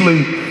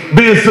 easily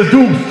being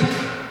seduced.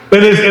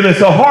 And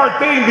it's a hard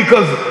thing,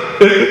 because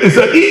it's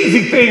an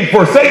easy thing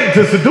for Satan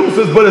to seduce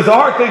us, but it's a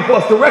hard thing for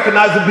us to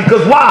recognize it.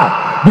 Because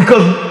why?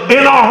 Because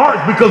in our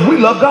hearts, because we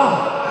love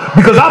God.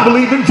 Because I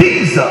believe in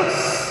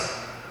Jesus.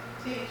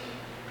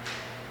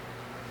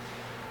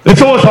 And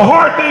so it's a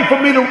hard thing for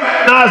me to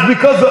recognize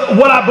because of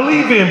what I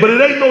believe in, but it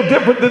ain't no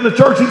different than the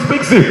church he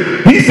speaks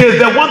in. He says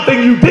that one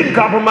thing you didn't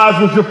compromise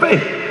was your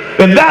faith.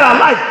 And that I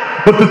like.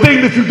 But the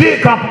thing that you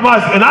did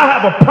compromise, and I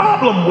have a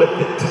problem with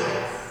it,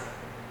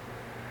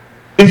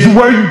 is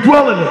where you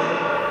dwell in it.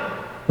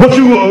 What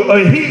you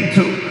heed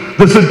to.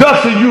 The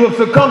seduction you have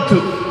succumbed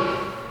to.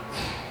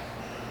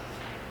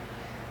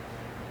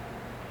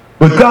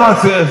 But God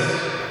says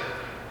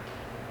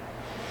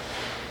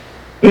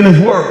in his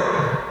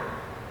word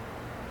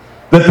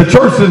that the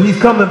church that he's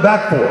coming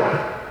back for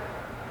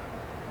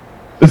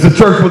is a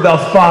church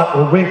without spot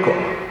or wrinkle.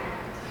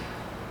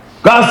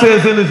 God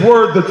says in his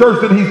word, the church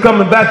that he's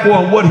coming back for,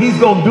 and what he's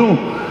going to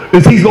do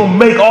is he's going to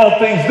make all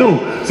things new.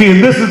 See,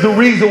 and this is the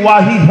reason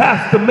why he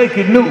has to make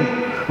it new,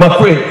 my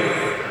friend.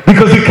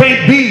 Because it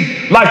can't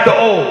be like the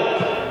old.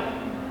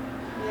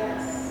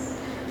 Yes.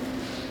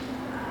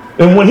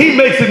 And when he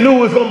makes it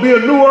new, it's going to be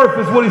a new earth,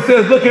 is what he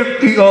says. Look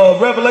at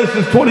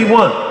Revelation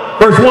 21,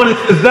 verse 1. It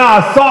says, now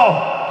I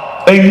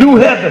saw a new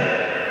heaven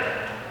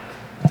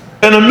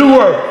and a new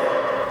earth.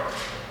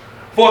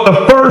 For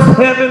the first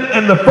heaven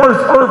and the first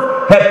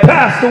earth had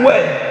passed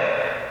away.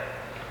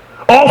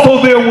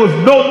 Also there was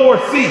no more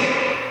sea.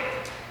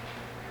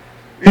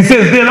 He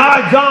says, then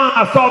I, John,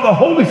 I saw the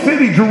holy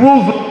city,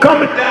 Jerusalem,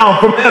 coming down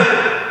from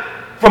heaven,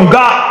 from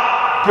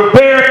God,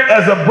 prepared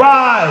as a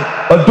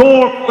bride,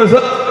 adorned for his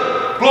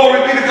husband.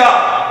 Glory be to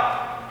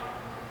God.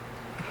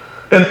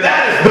 And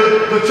that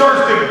is the church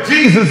that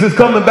Jesus is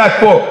coming back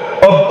for.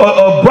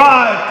 A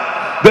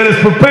bride that is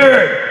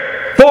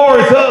prepared for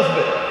his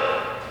husband.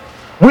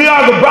 We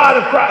are the bride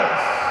of Christ.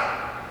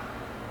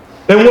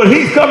 And what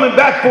he's coming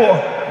back for,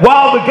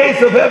 while the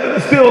gates of heaven are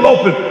still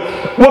open,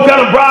 what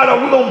kind of bride are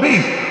we going to be?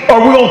 Are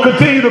we going to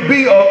continue to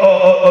be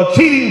a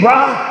cheating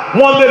bride?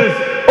 One that is,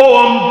 oh,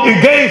 I'm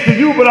engaged to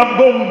you, but I'm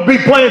going to be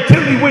playing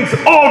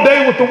tiddlywinks all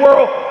day with the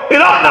world?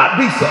 It ought not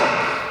be so.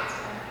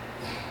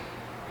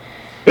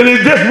 And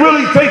it just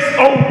really takes,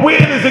 oh,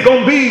 when is it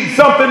going to be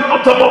something,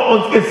 I'm talking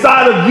about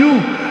inside of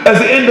you as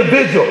an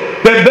individual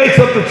that makes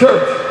up the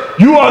church.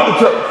 You are the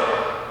church.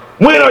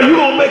 When are you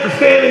going to make a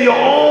stand in your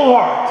own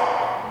heart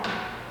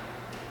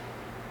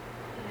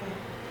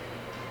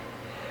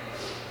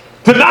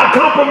to not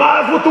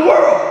compromise with the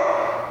world?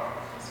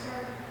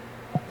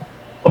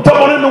 I'm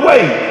talking about in the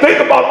way. Think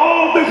about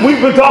all that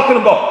we've been talking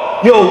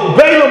about.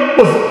 Balaam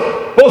was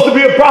supposed to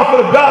be a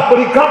prophet of God, but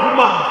he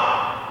compromised.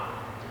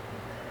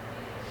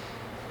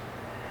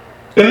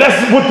 And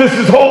that's what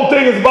this whole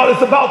thing is about.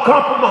 It's about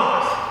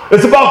compromise.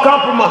 It's about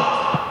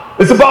compromise.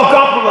 It's about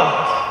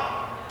compromise.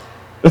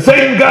 And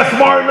Satan got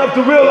smart enough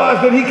to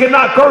realize that he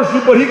cannot curse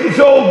you, but he can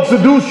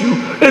seduce you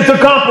into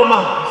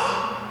compromise.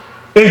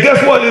 And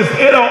guess what? It's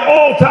at an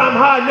all-time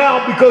high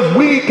now because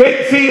we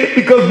can't see it,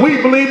 because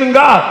we believe in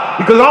God,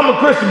 because I'm a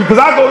Christian, because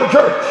I go to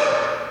church.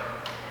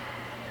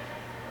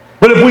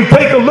 But if we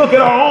take a look at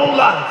our own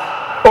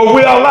life, or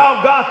we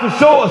allow God to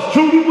show us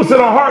truly what's in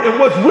our heart and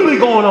what's really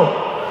going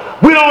on,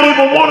 we don't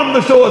even want him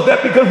to show us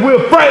that because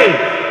we're afraid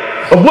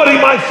of what he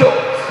might show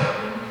us.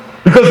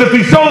 Because if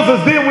he shows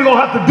us, then we're going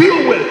to have to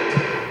deal with it.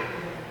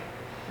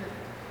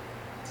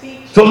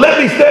 So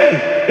let me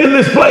stay in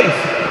this place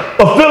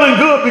of feeling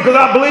good because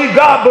I believe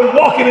God, but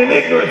walking in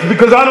ignorance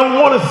because I don't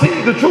want to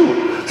see the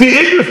truth. See,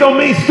 ignorance don't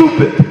mean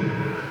stupid.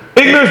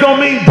 Ignorance don't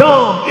mean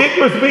dumb.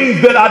 Ignorance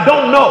means that I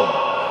don't know,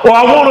 or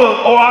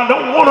I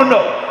don't want to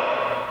know.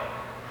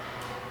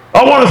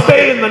 I want to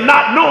stay in the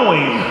not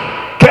knowing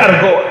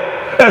category,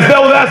 as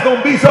though that's going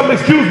to be some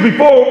excuse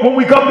when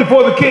we come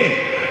before the King.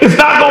 It's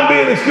not going to be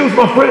an excuse,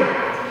 my friend.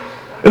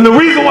 And the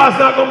reason why it's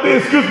not going to be an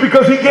excuse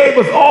because he gave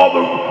us all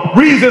the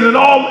reason and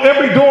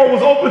every door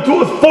was open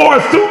to us for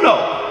us to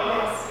know.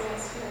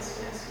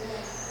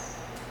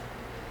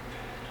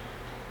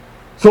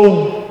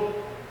 So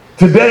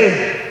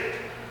today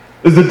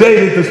is the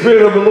day that the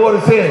Spirit of the Lord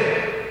is saying,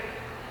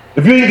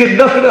 if you ain't get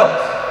nothing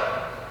else,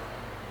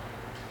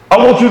 I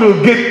want you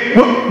to get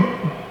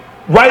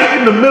right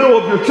in the middle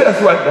of your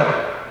chest right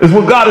now. Is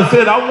what God has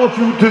said. I want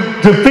you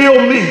to feel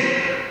me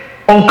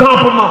on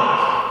compromise.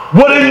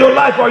 What in your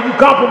life are you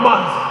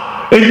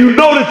compromising? And you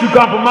know that you're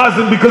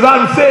compromising because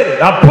I've said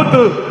it. I put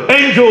the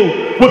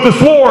angel with the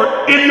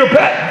sword in your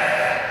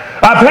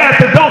path. I've had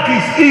the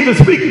donkeys even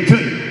speaking to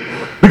you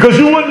because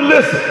you wouldn't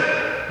listen.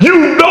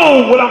 You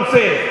know what I'm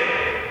saying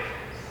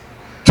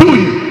to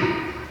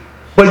you.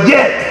 But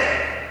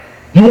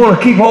yet, you want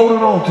to keep holding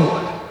on to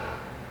it.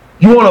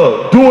 You want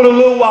to do it a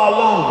little while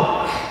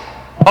longer.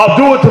 I'll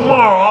do it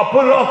tomorrow. I'll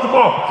put it off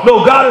tomorrow.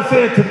 No, God is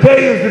saying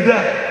today is the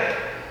day.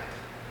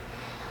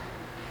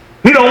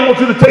 He don't want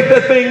you to take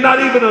that thing not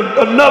even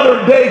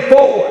another day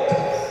forward.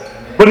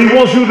 But he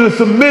wants you to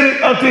submit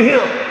it unto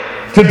him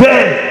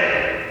today.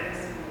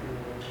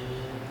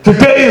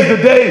 Today is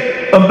the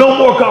day of no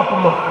more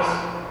compromise.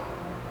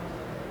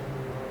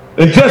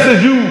 And just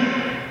as you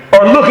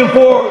are looking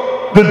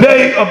for the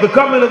day of the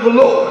coming of the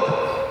Lord,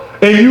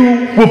 and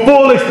you with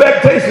full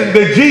expectation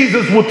that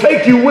Jesus will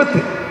take you with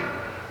him,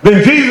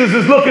 then Jesus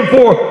is looking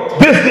for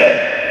this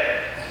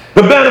day,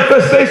 the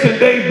manifestation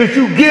day, that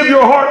you give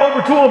your heart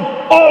over to him,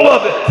 all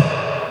of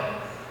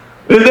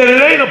it. And that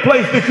it ain't a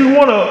place that you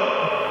want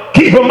to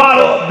keep him out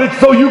of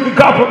so you can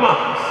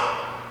compromise.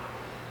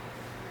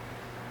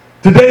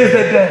 Today is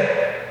that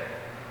day.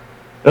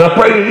 And I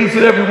pray that each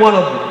and every one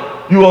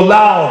of you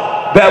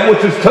allow that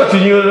which is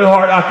touching you in the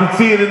heart. I can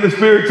see it in the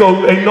spirit,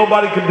 so ain't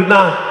nobody can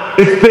deny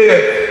it. It's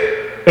there.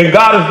 And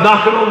God is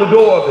knocking on the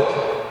door of it.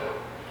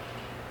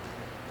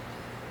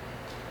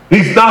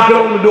 He's knocking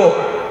on the door.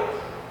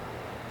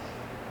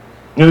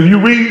 And if you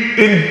read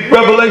in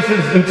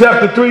Revelations in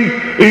chapter 3,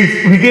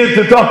 he begins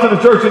to talk to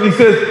the church and he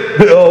says,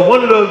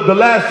 one of the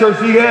last church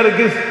he had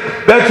against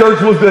that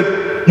church was that,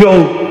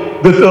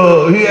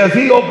 as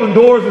he opened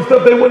doors and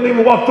stuff, they wouldn't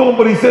even walk through him,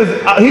 but he says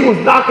he was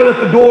knocking at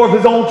the door of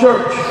his own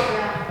church.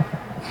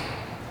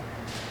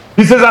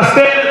 He says, I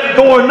stand at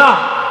the door and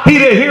knock. He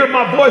that hear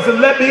my voice and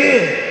let me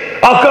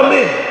in, I'll come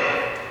in.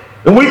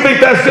 And we think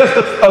that's just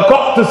a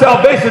call to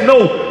salvation.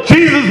 No,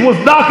 Jesus was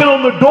knocking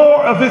on the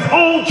door of his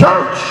own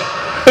church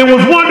and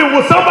was wondering,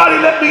 will somebody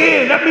let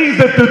me in? That means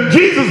that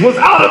Jesus was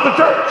out of the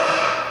church.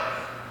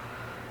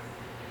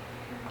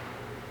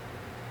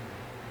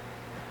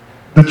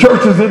 The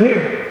church is in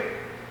here.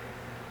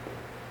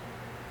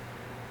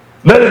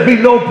 Let it be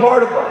no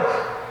part of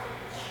us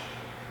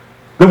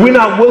that we're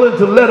not willing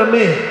to let him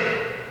in.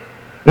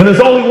 And there's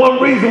only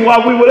one reason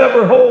why we would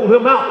ever hold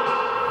him out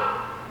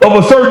of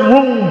a certain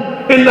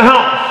room in the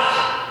house.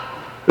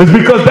 It's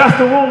because that's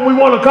the room we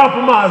want to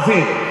compromise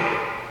in.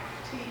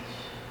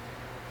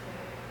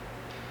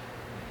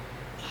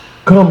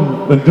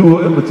 Come and do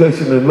an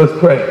invitation and let's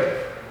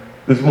pray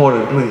this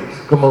morning, please.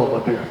 Come on,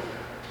 my dear.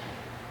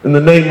 In the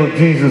name of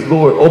Jesus,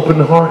 Lord, open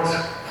the hearts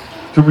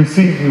to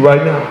receive you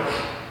right now.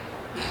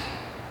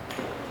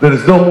 There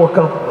is no more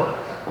compromise.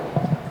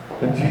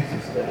 In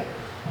Jesus' name.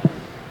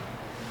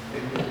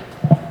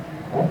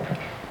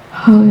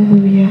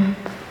 Hallelujah.